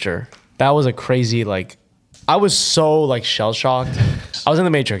 That's for sure. That was a crazy, like, I was so like shell shocked. I was in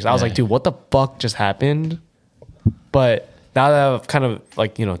the Matrix. I was like, dude, what the fuck just happened? But now that I've kind of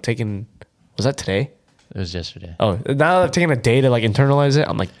like, taken, was that today? It was yesterday. Oh, now that I've taken a day to like internalize it,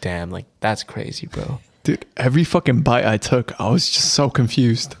 I'm like, damn, like that's crazy, bro. Dude, every fucking bite I took, I was just so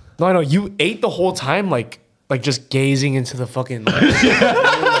confused. No, I know you ate the whole time, like just gazing into the fucking. Like, you're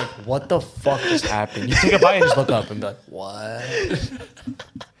like, what the fuck just happened? You take a bite and just look up and be like, what?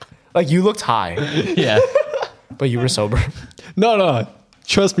 Like you looked high, Yeah. but you were sober. No.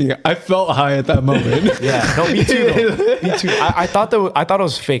 Trust me, I felt high at that moment. Yeah, no, me too. Though. Me too. I thought I thought it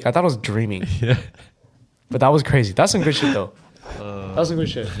was fake. I thought I was dreaming. Yeah. But that was crazy. That's some good shit though. That was some good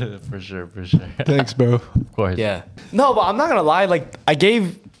shit. For sure. For sure. Thanks, bro. Of course. Yeah. No, but I'm not gonna lie. Like I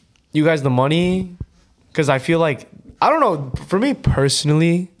gave you guys the money because I feel like I don't know. For me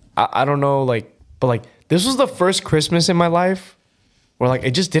personally, I don't know, like, but like this was the first Christmas in my life where like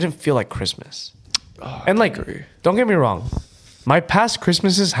it just didn't feel like Christmas. And like, don't get me wrong, my past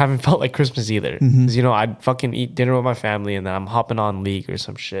Christmases haven't felt like Christmas either. Because you know, I'd fucking eat dinner with my family and then I'm hopping on League or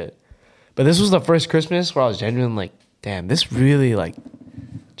some shit. But this was the first Christmas where I was genuinely like, damn, this really like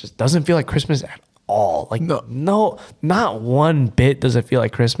just doesn't feel like Christmas at all. Like no, not one bit does it feel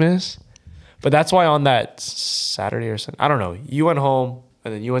like Christmas. But that's why on that Saturday or something, I don't know, you went home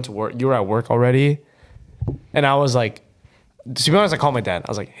and then you went to work. You were at work already, and I was like, to be honest, I called my dad.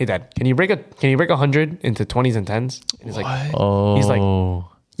 I was like, "Hey, Dad, can you break 100 into 20s and 10s?" And he's like, Oh. he's like,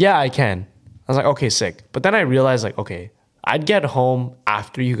 "Yeah, I can." I was like, "Okay, sick." But then I realized, like, okay, I'd get home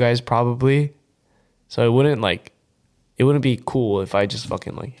after you guys probably, so it wouldn't be cool if I just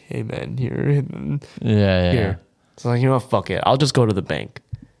fucking like, "Hey, man, here, Yeah. here." So like, you know what? Fuck it. I'll just go to the bank.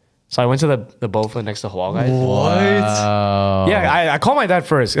 So I went to the Bofa next to Hawal guys. Wow. Yeah, I called my dad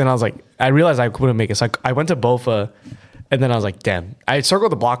first, and I was like, I realized I couldn't make it. So I went to Bofa, and then I was like, damn. I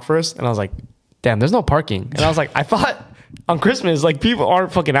circled the block first, and I was like, damn, there's no parking. And I was like, I thought on Christmas, like people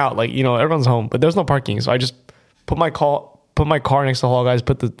aren't fucking out, like, you know, everyone's home, but there's no parking. So I just put my car next to Hawal guys,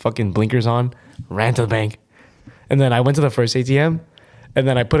 put the fucking blinkers on, ran to the bank, and then I went to the first ATM, and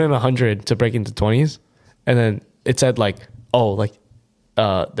then I put in 100 to break into 20s, and then it said like, oh, like,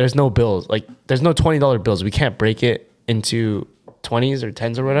 there's no bills, like there's no $20 bills. We can't break it into 20s or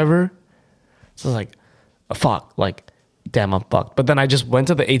 10s or whatever. So I was like, oh, fuck, like, damn, I'm fucked. But then I just went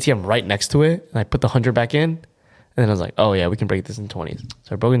to the ATM right next to it and I put the 100 back in. And then I was like, oh yeah, we can break this in 20s.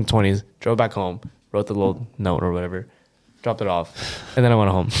 So I broke it in 20s, drove back home, wrote the little note or whatever, dropped it off, and then I went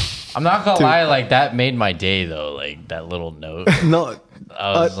home. I'm not gonna lie, like that made my day though, like that little note. No,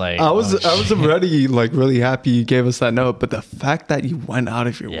 I was like, I was oh, shit. already like really happy you gave us that note, but the fact that you went out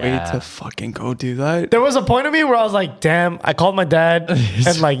of your way Yeah. to fucking go do that. There was a point of me where I was like, damn, I called my dad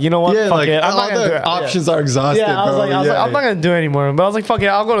and like, you know what? Yeah, fuck like it. I'm all not gonna do the it. options are exhausted. Yeah, I was bro. like, I'm not gonna do it anymore. But I was like, fuck it,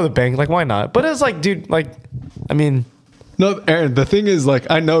 I'll go to the bank. Like, why not? But it's like, dude, like, I mean, No, Aaron, the thing is, like,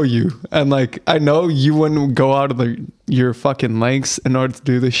 I know you, and like, I know you wouldn't go out of your fucking lengths in order to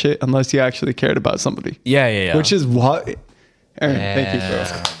do this shit unless you actually cared about somebody. yeah. Which is what, Aaron, thank you,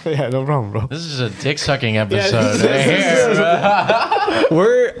 bro. yeah, no problem, bro. This is a dick sucking episode. this right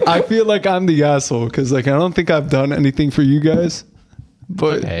here. I feel like I'm the asshole because, like, I don't think I've done anything for you guys,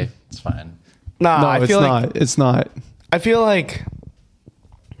 but Okay, it's fine. Nah, no, I it's feel not. like It's not. I feel like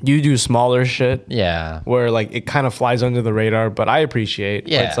you do smaller shit Yeah. where like it kind of flies under the radar, but I appreciate.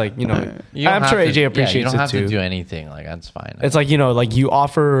 Yeah. It's like, you know, You don't I'm have sure to- AJ appreciates you don't have it too. to do anything. Like that's fine. It's like, you know, like you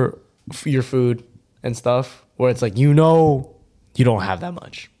offer your food and stuff where it's like, you know, you don't have that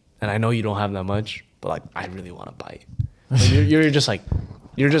much. And I know you don't have that much, but like, I really want to bite. Like, you're just like,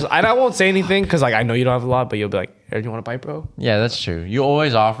 I won't say anything because like, I know you don't have a lot, but you'll be like, Aaron, you want to bite, bro? yeah, that's true. You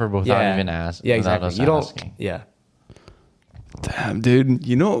always offer without even asking. Yeah, exactly. You don't, yeah. Damn, dude.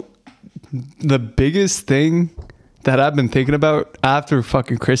 You know, the biggest thing that I've been thinking about after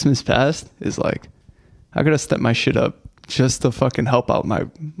fucking Christmas passed is like, I gotta step my shit up just to fucking help out my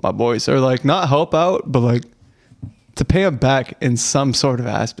boys, or like not help out, but like to pay them back in some sort of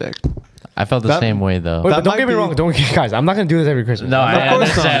aspect. I felt the That- same way though. Wait, That but don't might get me be- wrong. Guys, I'm not going to do this every Christmas. No, I I'm not-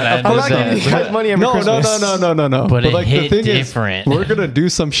 understand. I I'm not giving understand. you guys money every No, Christmas. no. But it like hit the thing different. is, we're gonna do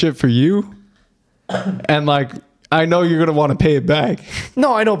some shit for you, and like I know you're gonna want to pay it back.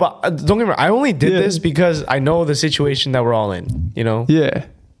 No, I know, but don't get me wrong. I only did Yeah. this because I know the situation that we're all in, you know? Yeah.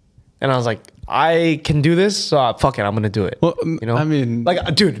 And I was like, I can do this, so fuck it, I'm gonna do it. Well, you know, I mean,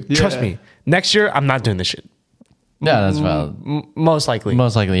 like, dude, trust yeah. me. Next year, I'm not doing this shit. Yeah, that's valid. Most likely.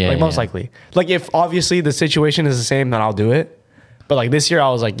 Most likely, yeah, Like yeah, most yeah. likely. Like if obviously the situation is the same, then I'll do it. But like this year, I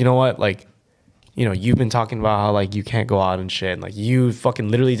was like, you know what? Like, you know, you've been talking about how like you can't go out and shit. And, like you fucking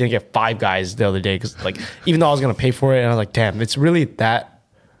literally didn't get Five Guys the other day because like even though I was gonna pay for it, and I was like, damn, it's really that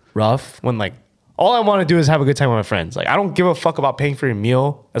rough when like all I want to do is have a good time with my friends. Like I don't give a fuck about paying for your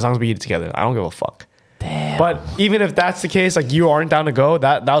meal as long as we eat it together. I don't give a fuck. Damn. But even if that's the case, like you aren't down to go,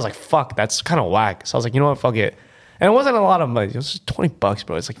 that was like fuck, that's kind of whack. So I was like, you know what, fuck it. And it wasn't a lot of money. It was just $20,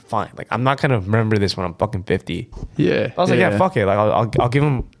 bro. It's like fine. Like I'm not gonna remember this when I'm fucking 50. Yeah. I was like, yeah, fuck it. Like I'll give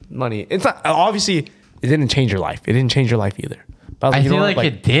him money. It's not obviously it didn't change your life. It didn't change your life either. But I was I like, you know feel what?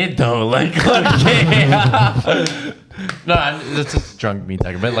 like it did though. Like, no, that's just drunk me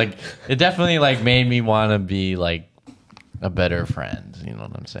talking. But like, it definitely like made me want to be like a better friend. You know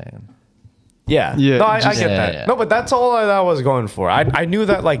what I'm saying? Yeah. Yeah, No, I just- get that. Yeah. No, but that's all that I was going for. I knew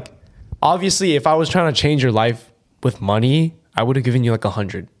that like obviously if I was trying to change your life with money, I would have given you like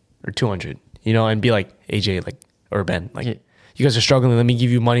 100 or 200, you know, and be like, AJ, like, or Ben, like, Yeah. you guys are struggling. Let me give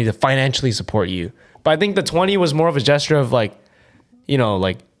you money to financially support you. But I think the 20 was more of a gesture of like, you know,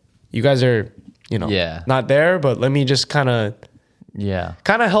 like you guys are, not there, but let me just kind of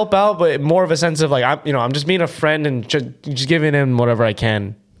help out, but more of a sense of like, I'm just being a friend and just giving him whatever I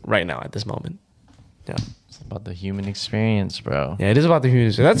can right now at this moment. Yeah. It's about the human experience, bro. Yeah, it is about the human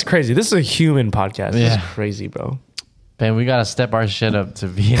experience. That's crazy. This is a human podcast. This is crazy, bro. Man, we got to step our shit up to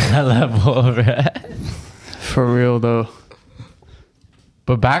be at that level, bro. For real, though.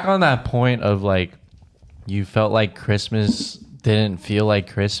 But back on that point of like, you felt like Christmas didn't feel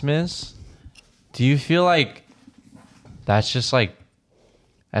like Christmas. Do you feel like that's just like,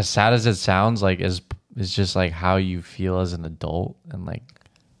 as sad as it sounds, like is just like how you feel as an adult, and like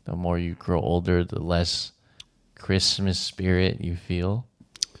the more you grow older, the less Christmas spirit you feel?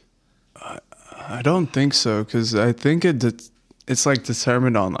 I don't think so, because I think it's like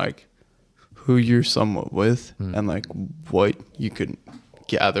determined on like who you're somewhat with and like what you can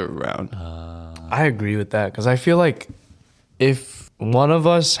gather around. I agree with that, because I feel like if one of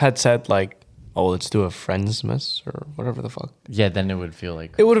us had said like, oh, let's do a Friendsmas or whatever the fuck, then it would feel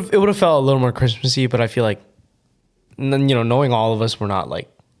like it would have felt a little more Christmassy. But I feel like, knowing all of us, we're not like,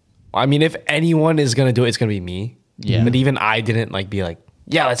 I mean, if anyone is gonna do it, it's gonna be me. Yeah. But even I didn't like be like,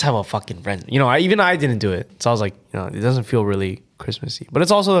 yeah, let's have a fucking friend. I didn't do it. So I was like, it doesn't feel really Christmassy. But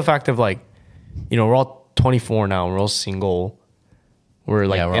it's also the fact of like, we're all 24 now. We're all single. We're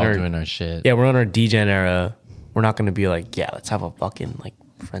like, we're all doing our shit. Yeah, we're on our degen era. We're not gonna be like, yeah, let's have a fucking like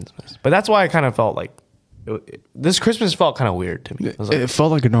Friendsmas. But that's why I kind of felt like this Christmas felt kind of weird to me. It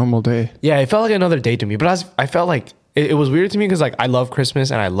felt like a normal day. Yeah, it felt like another day to me. But I felt like it was weird to me because like I love Christmas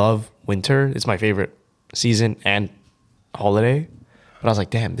and I love winter. It's my favorite season and holiday. But I was like,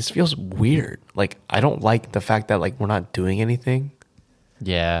 damn, this feels weird. Like I don't like the fact that like we're not doing anything.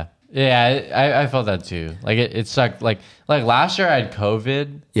 Yeah. I felt that too. Like it sucked. Like last year I had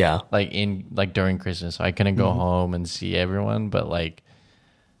COVID. Yeah. Like during Christmas, so I couldn't go home and see everyone. But like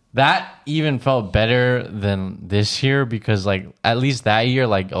that even felt better than this year, because like at least that year,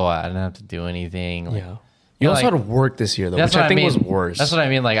 like, I didn't have to do anything. Like, Yeah. You also had to work this year though, which I think was worse. That's what I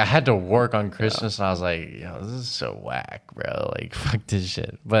mean. Like I had to work on Christmas, and I was like, yo, this is so whack, bro. Like fuck this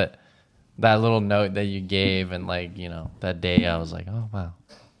shit. But that little note that you gave, and like, that day, I was like, oh wow.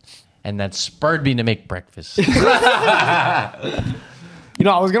 And that spurred me to make breakfast. I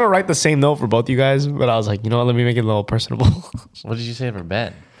was gonna write the same note for both you guys, but I was like, let me make it a little personable. What did you say for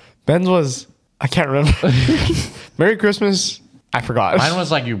Ben? Ben's was, I can't remember. Merry Christmas. I forgot. Mine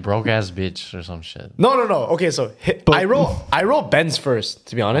was like, you broke ass bitch or some shit. No. Okay, so I wrote Ben's first,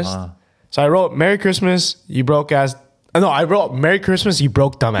 to be honest. So I wrote Merry Christmas, you broke ass. No, I wrote Merry Christmas, you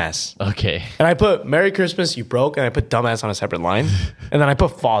broke dumbass. Okay. And I put Merry Christmas, you broke, and I put dumbass on a separate line. And then I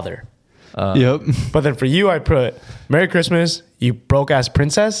put father. Yep. But then for you, I put Merry Christmas, you broke ass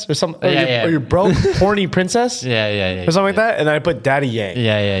princess or something. Or you broke horny princess. Yeah. Or something like that. And then I put Daddy Yang.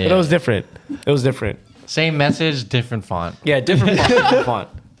 Yeah. But it was different. Same message, different font. Yeah, different font.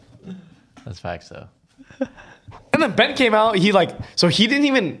 That's facts though. And then Ben came out. He didn't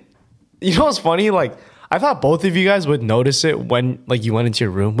even. What's funny? Like I thought both of you guys would notice it when like you went into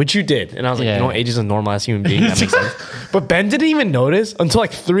your room, which you did. And I was like, AJ is a normal ass human being. That makes sense. But Ben didn't even notice until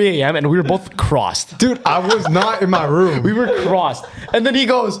like 3 a.m. and we were both crossed. Dude, I was not in my room. We were crossed. And then he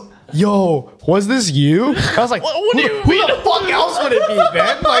goes, yo, was this you? I was like, who the fuck else would it be,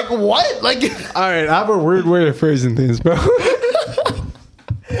 Ben? Like, what? Like, all right, I have a weird way of phrasing things, bro.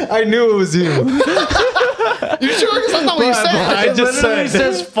 I knew it was you. You sure? Because that's not what you said. I just literally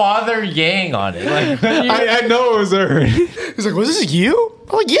said says Father Yang on it. Like, I know it was her. He's like, was this you?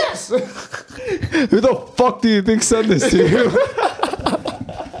 I'm like, yes. Who the fuck do you think sent this to you?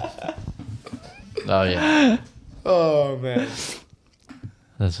 oh yeah, Oh, man.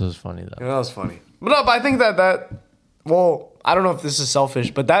 this was funny though. That was funny. But I think that well, I don't know if this is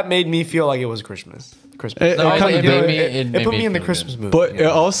selfish, but that made me feel like it was Christmas. It put me in the Christmas mood. But it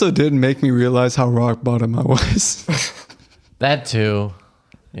also did make me realize how rock bottom I was. That too,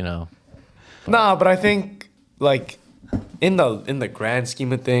 Nah, but I think like in the grand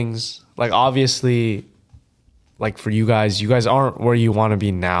scheme of things, like obviously, like for you guys aren't where you want to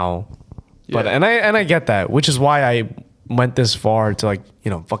be now. But and I get that, which is why I went this far to like,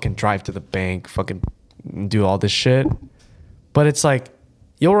 fucking drive to the bank, fucking do all this shit. But it's like,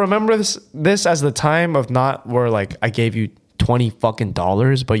 you'll remember this as the time of not where like I gave you $20 fucking,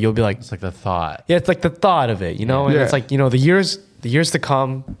 but you'll be like, it's like the thought. Yeah, it's like the thought of it, And it's like, the years to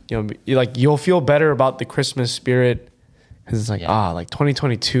come, you'll feel better about the Christmas spirit. Cause it's like, like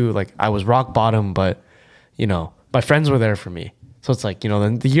 2022, like I was rock bottom, but my friends were there for me. So it's like,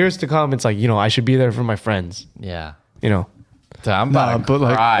 then the years to come, it's like, I should be there for my friends. Yeah. Dude, I'm about to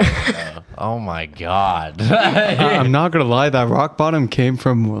cry. Oh my god. I'm not gonna lie, that rock bottom came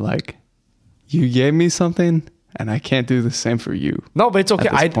from like you gave me something and I can't do the same for you. No, but it's okay.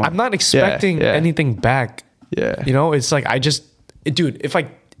 At this point. I'm not expecting Yeah. anything back. Yeah. You know, it's like dude, if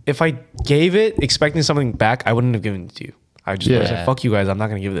I gave it expecting something back, I wouldn't have given it to you. I just would have Yeah. said, fuck you guys, I'm not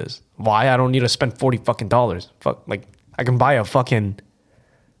gonna give this. Why? I don't need to spend $40 fucking dollars. Fuck, like I can buy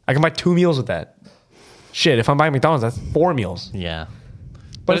 2 meals with that. Shit, if I'm buying McDonald's, that's 4 meals. Yeah.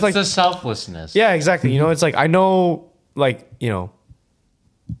 But But it's it's like- the selflessness. Yeah, exactly. You know, it's like I know, like, you know,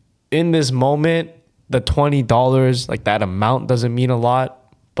 in this moment, the $20, like that amount doesn't mean a lot.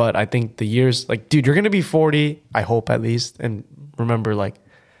 But I think the years, like, dude, you're gonna be 40, I hope at least. And remember, like,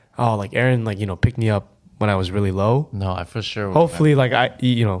 oh, like Aaron, like, you know, picked me up when I was really low. No, I for sure. would Hopefully, like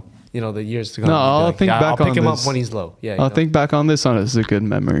you know, the years to come. No, you'll be I'll like, think back I'll pick on him this. up when he's low. Yeah, you I'll know? think back on this as a good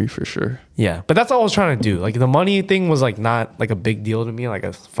memory for sure. Yeah, but that's all I was trying to do. Like the money thing was like not like a big deal to me. Like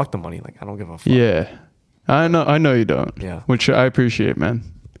fuck the money. Like I don't give a fuck. Yeah. I know you don't. Yeah. Which I appreciate, man.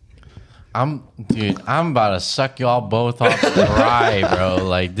 I'm about to suck y'all both off dry, bro.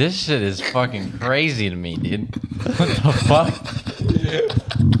 Like this shit is fucking crazy to me, dude. What the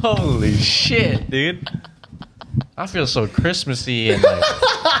fuck? Holy shit, dude. I feel so Christmassy and like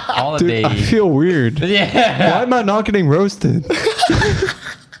holiday. Dude, I feel weird. Yeah. Why am I not getting roasted?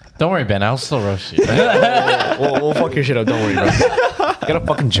 Don't worry, Ben. I'll still roast you. We'll fuck your shit up. Don't worry, bro. I got a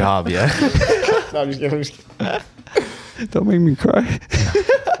fucking job, yeah. No, I'm just kidding. Don't make me cry.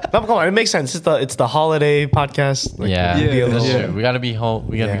 No, come on, it makes sense. It's the holiday podcast. Like, Yeah, we'll be a that's little- true. We gotta be We gotta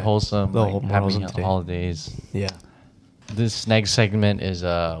be Yeah. wholesome. Little Like, more happy wholesome today. holidays. yeah. This next segment is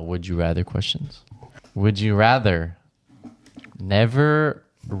would you rather questions. Would you rather never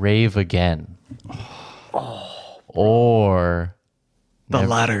rave again, or The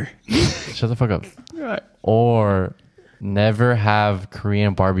latter. shut the fuck up, Right. or never have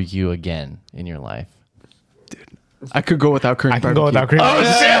Korean barbecue again in your life? I could go without Korean I can go without cream.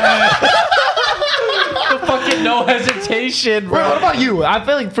 Fucking no hesitation, Bro, what about you? I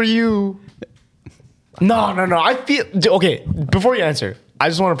feel like for you. No. I feel okay. Before you answer, I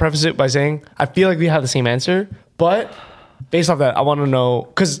just want to preface it by saying I feel like we have the same answer, but based off that, I want to know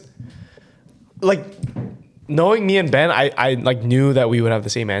because, like, knowing me and Ben, I like knew that we would have the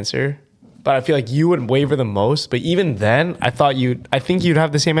same answer, but I feel like you would waver the most. But even then, I think you'd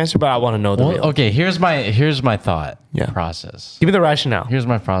have the same answer, but I want to know the real. Well, okay, here's my thought Yeah. process. Give me the rationale. Here's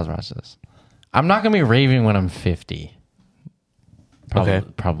my thought process. I'm not gonna be raving when I'm 50. Okay.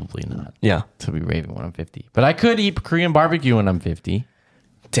 Probably not. Yeah. To be raving when I'm 50. But I could eat Korean barbecue when I'm 50.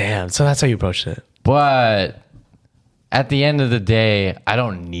 Damn. So that's how you approached it. But at the end of the day, I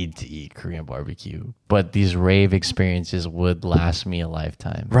don't need to eat Korean barbecue. But these rave experiences would last me a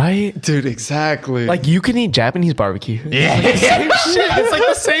lifetime. Right? Dude, exactly. Like you can eat Japanese barbecue. Yeah. Same shit. It's like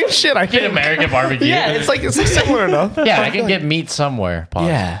the same shit. I Get can American barbecue. Yeah, it's like similar enough. Yeah, I can get meat somewhere. Pause.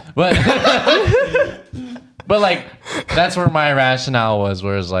 Yeah. But but like that's where my rationale was,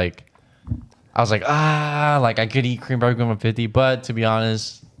 where it's like I was like, like I could eat Korean barbecue when I'm 50, but to be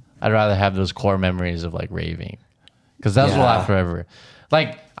honest, I'd rather have those core memories of like raving. Because those will Yeah. last forever.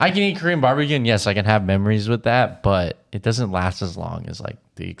 Like I can eat Korean barbecue and yes, I can have memories with that, but it doesn't last as long as like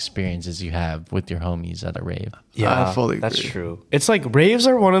the experiences you have with your homies at a rave. Yeah, I fully that's agree. true. It's like raves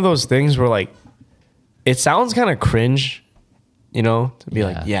are one of those things where like it sounds kind of cringe, you know, to be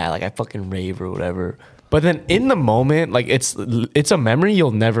like, yeah, like I fucking rave or whatever. But then in the moment, like it's a memory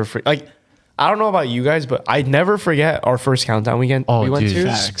you'll never forget. Like I don't know about you guys, but I never forget our first countdown weekend Oh, we went dude,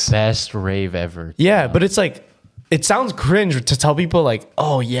 to. Facts. best rave ever. Yeah, but it's like it sounds cringe to tell people like,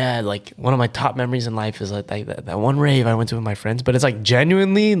 oh yeah, like one of my top memories in life is like that one rave I went to with my friends. But it's like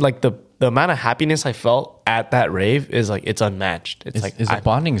genuinely like the amount of happiness I felt at that rave is like it's unmatched. It's like It's a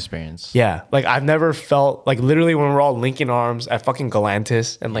bonding experience. yeah, like I've never felt like literally when we're all linking arms at fucking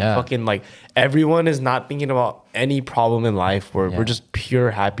Galantis and like Yeah. fucking like everyone is not thinking about any problem in life where Yeah. we're just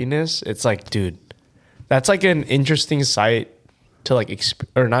pure happiness. It's like, dude, that's like an interesting sight to like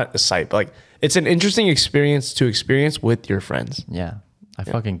or not a sight, but like it's an interesting experience to experience with your friends. Yeah. I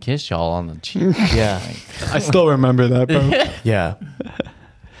fucking kissed y'all on the cheek. Yeah, I still remember that, bro. yeah,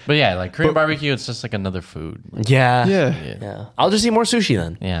 But yeah, like Korean barbecue, it's just like another food. yeah, Yeah. yeah. I'll just eat more sushi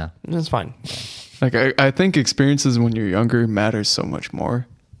then. Yeah. That's fine. Like I think experiences when you're younger matters so much more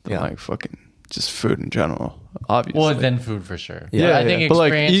than Yeah. like fucking just food in general. Obviously. Well, then food for sure. yeah, I think but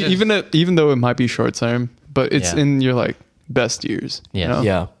like experiences. even though it might be short term, but it's Yeah. in your like best years. Yeah. You know?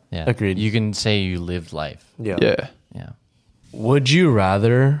 Yeah, yeah. agreed. You can say you lived life. yeah. Yeah. Yeah. Would you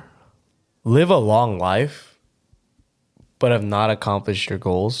rather live a long life but have not accomplished your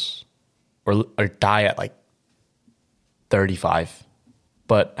goals or die at like 35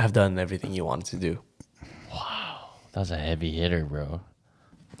 but have done everything you wanted to do. That's a heavy hitter, bro.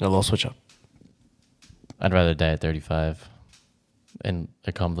 A little switch up. I'd rather die at 35 and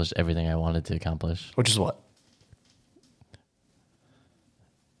accomplish everything I wanted to accomplish. Which is what?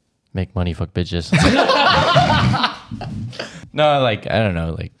 Make money, fuck bitches. No, like, I don't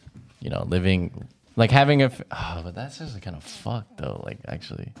know, like, you know, living, like having but that's just kind of fucked though, like,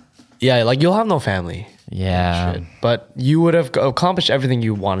 actually. Yeah, like you'll have no family. Yeah. Shit. But you would have accomplished everything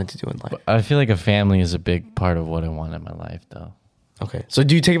you wanted to do in life. I feel like a family is a big part of what I want in my life, though. Okay. So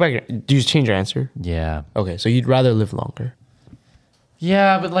do you take it back? Do you change your answer? Yeah. Okay. So you'd rather live longer.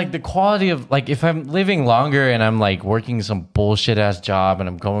 Yeah, but like the quality of, like, if I'm living longer and I'm like working some bullshit ass job and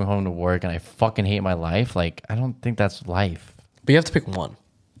I'm going home to work and I fucking hate my life, like, I don't think that's life. But you have to pick one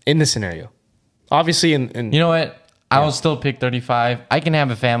in this scenario. Obviously, in You know what? I will still pick 35. I can have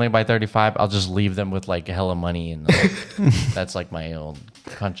a family by 35. I'll just leave them with like hella money, and like, that's like my own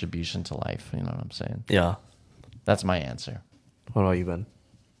contribution to life. You know what I'm saying? yeah. That's my answer. What about you, Ben?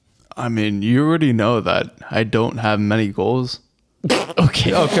 I mean, you already know that I don't have many goals.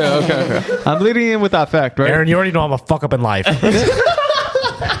 Okay. Okay. I'm leading in with that fact, right? Aaron, you already know I'm a fuck up in life.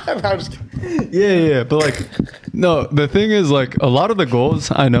 Yeah. But like, no, the thing is, like, a lot of the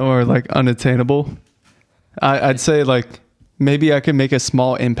goals I know are like unattainable. I'd say like maybe I can make a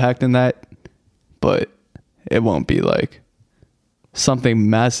small impact in that, but it won't be like something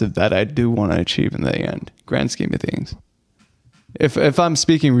massive that I do want to achieve in the end, grand scheme of things. If I'm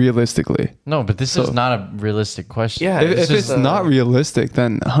speaking realistically. No, but this is not a realistic question. Yeah. If It's it's just, not realistic,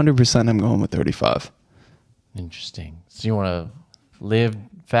 then 100% I'm going with 35. Interesting. So you want to live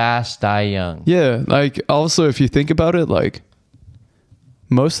fast, die young. Yeah, like also if you think about it, like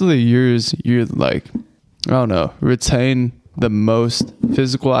most of the years you're like, I don't know, retain the most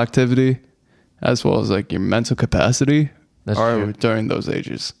physical activity as well as like your mental capacity That's are true. during those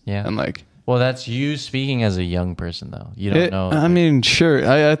ages. Yeah. And like Well, that's you speaking as a young person, though. You don't know. I mean, sure.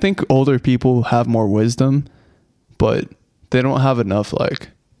 I think older people have more wisdom, but they don't have enough like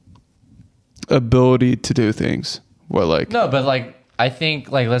ability to do things. Where like No, but like, I think,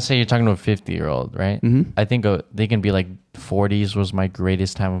 like, let's say you're talking to a 50-year-old, right? Mm-hmm. I think they can be like, 40s was my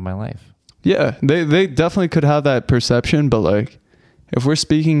greatest time of my life. yeah, they definitely could have that perception, but like if we're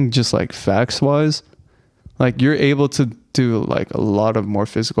speaking just like facts wise, like you're able to do like a lot of more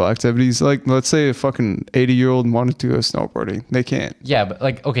physical activities. Like let's say a fucking 80-year-old wanted to go snowboarding, they can't. Yeah, but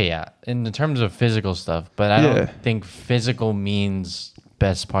like, okay, yeah, in the terms of physical stuff, but I don't think physical means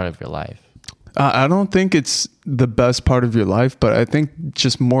best part of your life. I don't think it's the best part of your life, but I think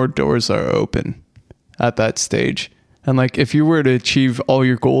just more doors are open at that stage. And like if you were to achieve all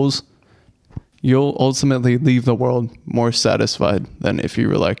your goals, you'll ultimately leave the world more satisfied than if you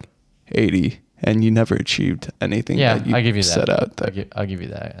were like 80 and you never achieved anything. Yeah, that you I give you that. set out there. I'll give you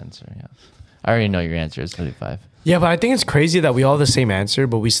that answer. Yeah, I already know your answer is 35. Yeah, but I think it's crazy that we all have the same answer,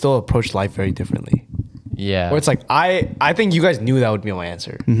 but we still approach life very differently. Yeah, Where it's like, I think you guys knew that would be my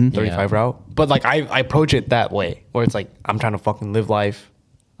answer, 35 Yeah. route. But like, I approach it that way, where it's like, I'm trying to fucking live life.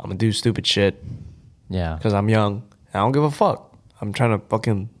 I'm gonna do stupid shit yeah, because I'm young. And I don't give a fuck. I'm trying to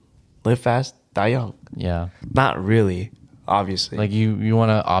fucking live fast, die young. yeah. Not really, obviously. Like you want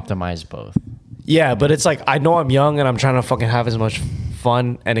to optimize both. Yeah, but it's like I know I'm young and I'm trying to fucking have as much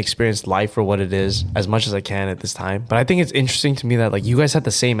fun and experience life for what it is as much as I can at this time. But I think it's interesting to me that like you guys had the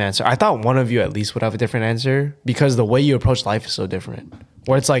same answer. I thought one of you at least would have a different answer because the way you approach life is so different.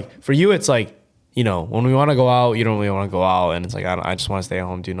 Where it's like for you, it's like, you know, when we want to go out, you don't really want to go out, and it's like I just want to stay at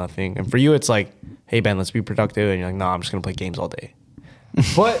home, do nothing. And for you, it's like, hey Ben, let's be productive, and you're like, no, I'm just gonna play games all day.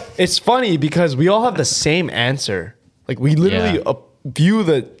 But it's funny because we all have the same answer. Like we literally Yeah. view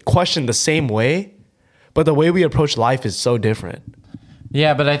the question the same way, but the way we approach life is so different.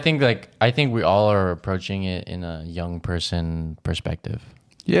 Yeah, but I think we all are approaching it in a young person perspective.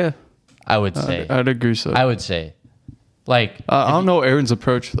 Yeah, I would say. I'd agree. So I would say, like, I don't know Aaron's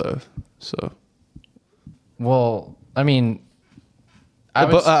approach though. So, well, I mean,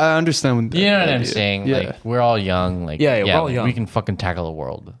 but I understand. When you know what I'm saying? Yeah. Like, we're all young. Like, Yeah, we're all like, young. we can fucking tackle the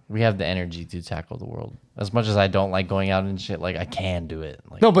world. We have the energy to tackle the world. As much as I don't like going out and shit, like, I can do it.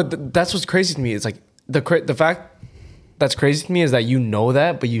 Like, No, but that's what's crazy to me. It's like the fact that's crazy to me is that you know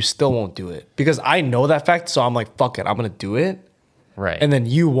that, but you still won't do it because I know that fact. So I'm like, fuck it, I'm gonna do it. right? And then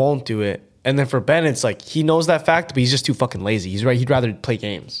you won't do it. And then for Ben, it's like he knows that fact, but he's just too fucking lazy. He's right. He'd rather play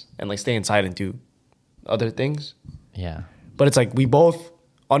games and like stay inside and do other things. yeah, But it's like we both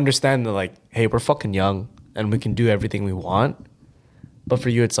understand that like, hey, we're fucking young and we can do everything we want. But for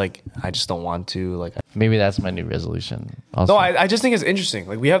you, it's like I just don't want to. Like, maybe that's my new resolution. Also. no, I just think it's interesting.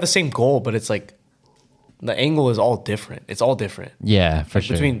 Like we have the same goal, but it's like the angle is all different. It's all different. Yeah, for Like,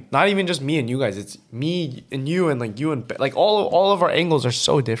 sure. between not even just me and you guys, it's me and you and like you and like all of our angles are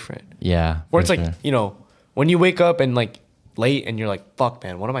so different. Yeah. Where for it's like, sure. you know, when you wake up and like late and you're like, fuck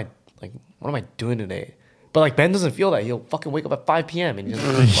man, what am I doing today? But like Ben doesn't feel that. He'll fucking wake up at 5 p.m. and he doesn't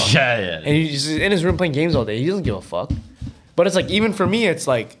give a fuck. Yeah, yeah. And he's just in his room playing games all day. He doesn't give a fuck. But it's like, even for me, it's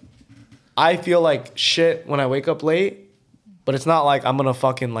like, I feel like shit when I wake up late, but it's not like I'm gonna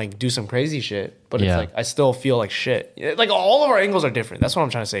fucking like do some crazy shit. But Yeah. it's like, I still feel like shit. Like all of our angles are different. That's what I'm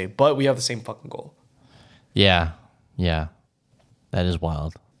trying to say. But we have the same fucking goal. Yeah. Yeah. That is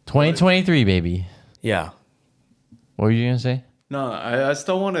wild. 2023, baby. Yeah. What were you going to say? No, I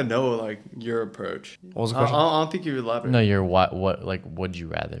still want to know like your approach. What was the I question? don't think you elaborated. No, you're what like, would you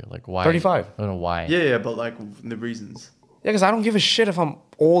rather? Like, why? 35. I don't know why. Yeah, but like the reasons. Yeah, because I don't give a shit if I'm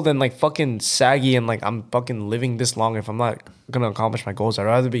old and like fucking saggy and like I'm fucking living this long if I'm not gonna accomplish my goals. I'd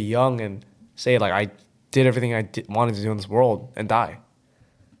rather be young and say like I did everything I wanted to do in this world and die.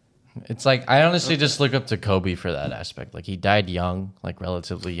 It's like, I honestly just look up to Kobe for that aspect. Like, he died young, like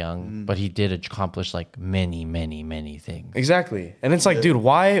relatively young, but he did accomplish like many, many, many things. Exactly. And it's like, dude,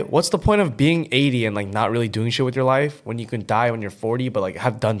 why? What's the point of being 80 and like not really doing shit with your life when you can die when you're 40, but like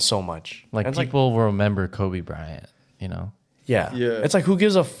have done so much? Like, And it's people will remember Kobe Bryant, you know? yeah. Yeah. It's like, who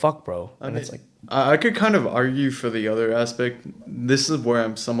gives a fuck, bro? I And mean, it's like, I could kind of argue for the other aspect. This is where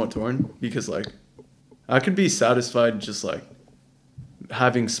I'm somewhat torn because like I could be satisfied just like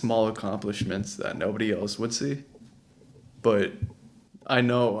having small accomplishments that nobody else would see, but I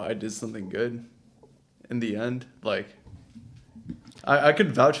know I did something good in the end. Like I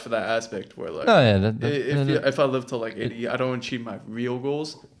could vouch for that aspect where like Oh, yeah. if I live till like 80, I don't achieve my real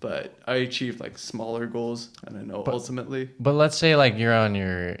goals, but I achieve like smaller goals, and I know ultimately. But let's say like you're on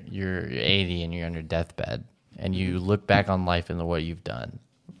you're 80 and you're on your deathbed and you look back on life and what you've done.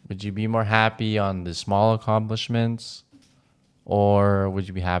 Would you be more happy on the small accomplishments, or would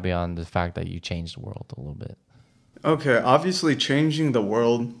you be happy on the fact that you changed the world a little bit? Okay, obviously changing the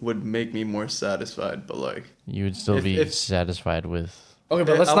world would make me more satisfied, but like You would still be satisfied with. okay,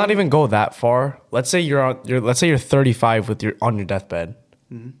 but let's I not would- even go that far. Let's say let's say you're 35 with on your deathbed,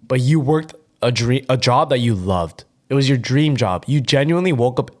 but you worked a job that you loved. It was your dream job. You genuinely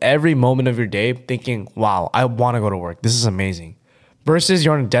woke up every moment of your day thinking, "Wow, I want to go to work. This is amazing." Versus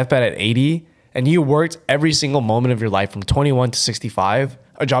you're on a deathbed at 80 and you worked every single moment of your life from 21 to 65,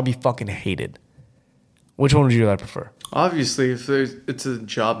 a job you fucking hated. Which one would you rather prefer? obviously if it's a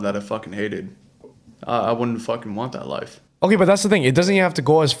job that I fucking hated, I wouldn't fucking want that life. Okay, but that's the thing. It doesn't even have to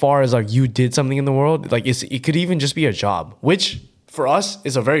go as far as like you did something in the world. Like it could even just be a job, which for us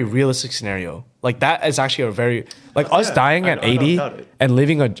is a very realistic scenario. Like that is actually a very like us yeah, dying I at don't 80 doubt it. and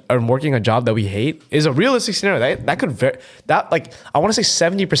living or working a job that we hate is a realistic scenario. That could that like I want to say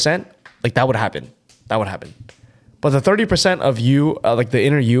 70% like that would happen. That would happen. But the 30% of you, like the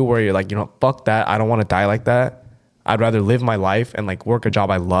inner you, where you're like, you know, fuck that. I don't want to die like that. I'd rather live my life and like work a job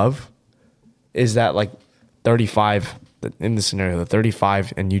I love. Is that like 35 in the scenario, the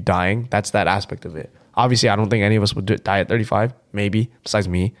 35 and you dying? That's that aspect of it. Obviously, I don't think any of us would die at 35. Maybe, besides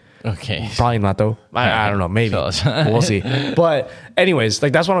me. Okay. Probably not though. I don't know. Maybe. Fellas. We'll see. But anyways,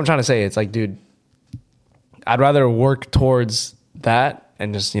 like that's what I'm trying to say. It's like, dude, I'd rather work towards that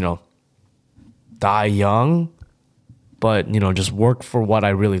and just, you know, die young, but, you know, just work for what I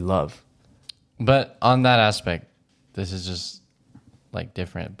really love. But on that aspect, this is just like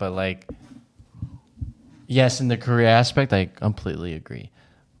different. But like, yes, in the career aspect, I completely agree.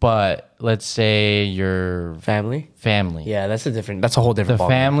 But let's say your Family? family. Yeah, that's a whole different The ballgame.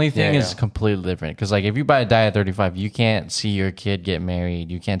 family thing Yeah, is yeah. completely different. Because like if you buy a die at 35, you can't see your kid get married.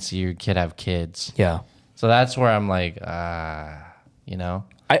 You can't see your kid have kids. Yeah. So that's where I'm like, you know?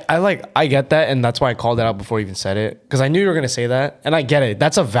 I get that, and that's why I called it out before you even said it. Because I knew you were gonna say that. And I get it.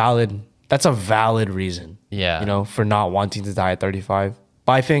 That's a valid reason. Yeah. You know, for not wanting to die at 35.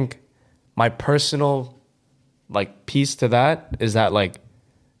 But I think my personal like piece to that is that like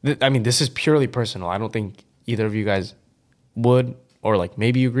I mean, this is purely personal. I don't think either of you guys would, or like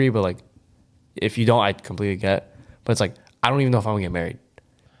maybe you agree, but like if you don't, I completely get. But it's like I don't even know if I'm gonna get married.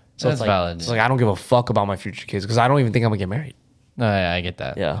 So That's it's like, valid. It's like I don't give a fuck about my future kids because I don't even think I'm gonna get married. No, yeah, I get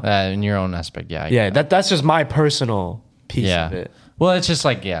that. Yeah. In your own aspect, yeah. I get Yeah, that's just my personal piece yeah. of it. Well, it's just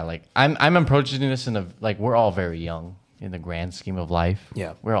like, yeah, like I'm approaching this in a, like, we're all very young in the grand scheme of life.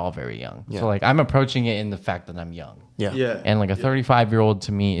 Yeah. We're all very young. Yeah. So like I'm approaching it in the fact that I'm young. Yeah. Yeah. And like a 35-year-old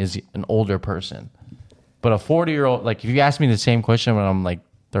to me is an older person. But a 40-year-old, like if you ask me the same question when I'm like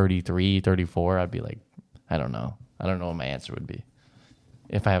 33, 34, I'd be like, I don't know. I don't know what my answer would be.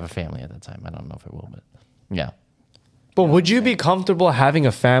 If I have a family at that time. I don't know if it will, but yeah. But would you be comfortable having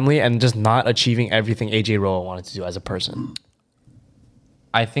a family and just not achieving everything AJ Roa wanted to do as a person?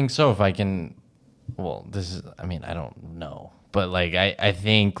 I think so. If I can, well, I don't know. But like, I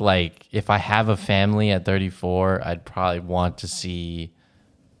think like if I have a family at 34, I'd probably want to see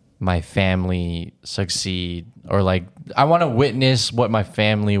my family succeed, or like, I want to witness what my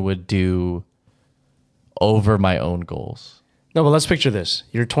family would do over my own goals. No, but let's picture this.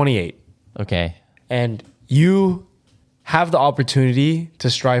 You're 28 Okay. and you have the opportunity to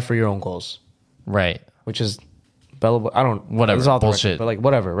strive for your own goals, Right. which is Bella. I don't Whatever, this is off the bullshit. record, but like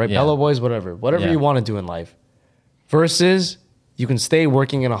whatever, right? Yeah. Bella Boys, whatever Yeah. you want to do in life. Versus you can stay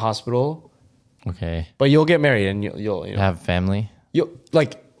working in a hospital, Okay. but you'll get married and you'll you know, Have family. you'll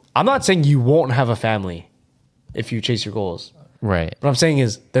like. I'm not saying you won't have a family if you chase your goals. Right. What I'm saying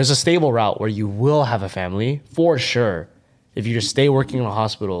is there's a stable route where you will have a family for sure if you just stay working in a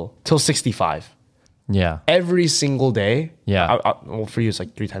hospital till 65 Yeah. every single day. Yeah. Well, for you it's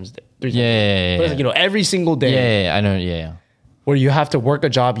like 3 times a day. Yeah. But it's like, you know, every single day Yeah. I know. Yeah. where you have to work a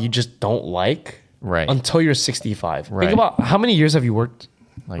job you just don't like Right. until you're 65. Right. Think about how many years have you worked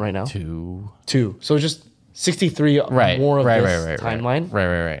Like right now? 2. 2. So just 63 Right. more of right. this Right. timeline.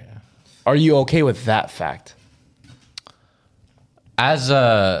 Right. Are you okay with that fact? As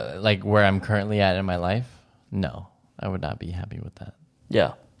like where I'm currently at in my life, no, I would not be happy with that.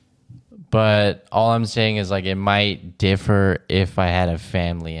 Yeah. But all I'm saying is like it might differ if I had a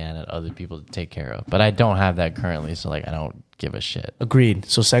family and had other people to take care of. But I don't have that currently, so like I don't give a shit. Agreed.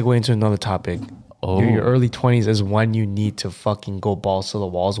 So segue into another topic. Oh. Your early 20s is when you need to fucking go balls to the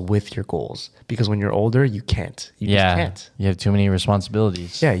walls with your goals. Because when you're older, you can't. You just can't. You have too many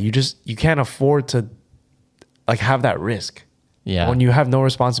responsibilities. Yeah, you can't afford to like have that risk. Yeah. When you have no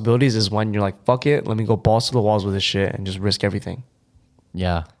responsibilities is when you're like, fuck it, let me go balls to the walls with this shit and just risk everything.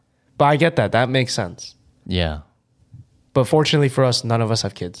 Yeah. But I get that. That makes sense. Yeah. But fortunately for us, none of us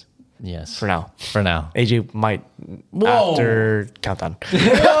have kids Yes. for now. For now. AJ might Whoa. after countdown.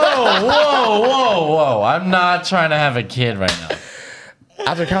 Whoa. I'm not trying to have a kid right now.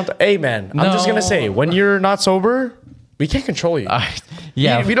 After countdown. Hey, man, I'm just going to say, when you're not sober, we can't control you.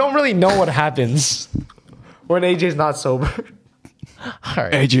 Yeah. We don't really know what happens when AJ's not sober. All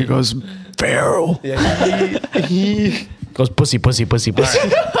right. AJ goes barrel. He goes pussy.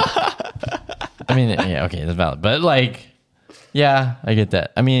 I mean, yeah, okay, that's valid. But like, yeah, I get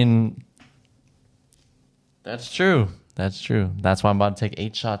that. I mean, that's true. That's why I'm about to take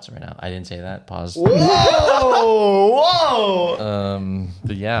 8 shots right now. I didn't say that. Pause. Whoa.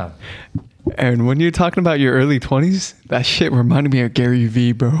 But yeah. And when you're talking about your early 20s, that shit reminded me of Gary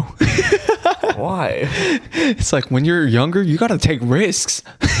Vee, bro. Why? It's like when you're younger, you gotta take risks.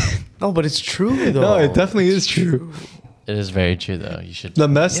 No, but it's true, though. No, it definitely is true. It is very true, though. You should. The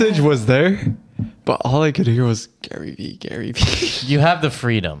message was there, but all I could hear was Gary Vee. You have the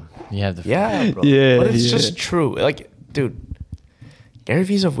freedom. You have the freedom. Yeah, bro. Yeah, But it's yeah. just true. Like, dude, Gary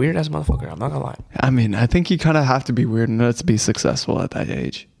Vee's a weird ass motherfucker. I'm not gonna lie. I mean, I think you kind of have to be weird in order to be successful at that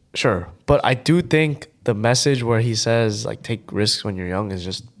age. Sure, but I do think the message where he says like take risks when you're young is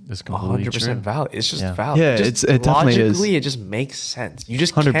just It's completely 100% true. valid. It's just Yeah. valid. Yeah, Just it definitely is. logically, it just makes sense. You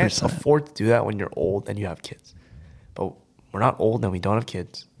just can't 100%. afford to do that when you're old and you have kids. But we're not old and we don't have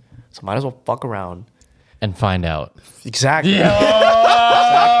kids, so might as well fuck around. And find out. Exactly. Exactly.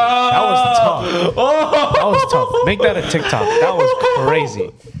 That was tough. That was tough. Make that a TikTok. That was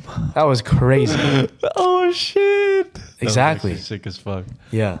crazy. That was crazy. Oh shit! Exactly. Sick as fuck.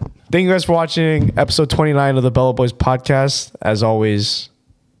 Yeah. Thank you guys for watching episode 29 of the Bella Boys podcast. As always,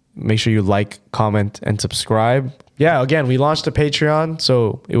 make sure you like, comment, and subscribe. Yeah, again, we launched a Patreon,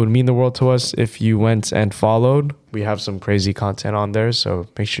 so it would mean the world to us if you went and followed. We have some crazy content on there, so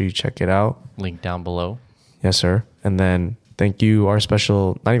make sure you check it out. Link down below. Yes, sir. And then thank you, our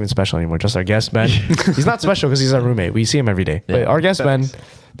special, not even special anymore, just our guest, Ben. He's not special because he's our roommate. We see him every day. But Yeah. our guest, Ben,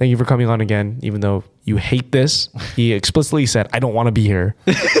 thank you for coming on again, even though you hate this. He explicitly said, I don't want to be here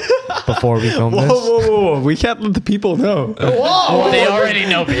before we film this. Whoa! We can't let the people know. They already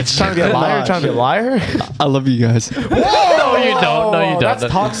know, bitch. Trying to be a liar? Trying to be a liar? I love you guys, No, you don't. No, you don't. That's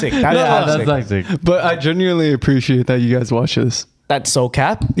toxic. That's Yeah, toxic. that's toxic. but I genuinely appreciate that you guys watch this. That's so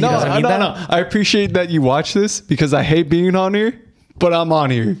cap. He No, doesn't mean no, that? no. I appreciate that you watch this because I hate being on here, but I'm on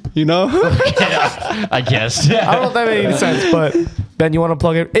here. You know? Yeah, I guess. I don't know if that made any sense, but Ben, you want to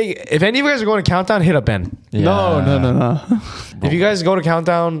plug it? Hey, if any of you guys are going to Countdown, hit up Ben. Yeah. No. If you guys go to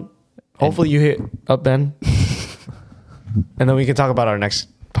Countdown, hopefully you hit up Ben. And then we can talk about our next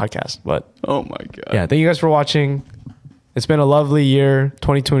podcast. But Oh my god. yeah, thank you guys for watching. It's been a lovely year.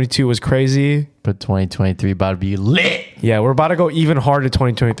 2022 was crazy. But 2023 about to be lit. Yeah, we're about to go even harder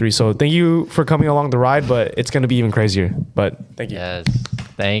 2023. So thank you for coming along the ride, but it's going to be even crazier. But thank you. Yes.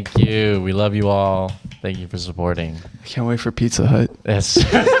 Thank you. We love you all. Thank you for supporting. I can't wait for Pizza Hut. Yes.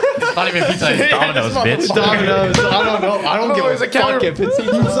 It's not even Pizza Hut, it's Domino's, bitch. Domino's. I don't know. I don't give a fuck if it's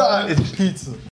Pizza Hut. It's pizza.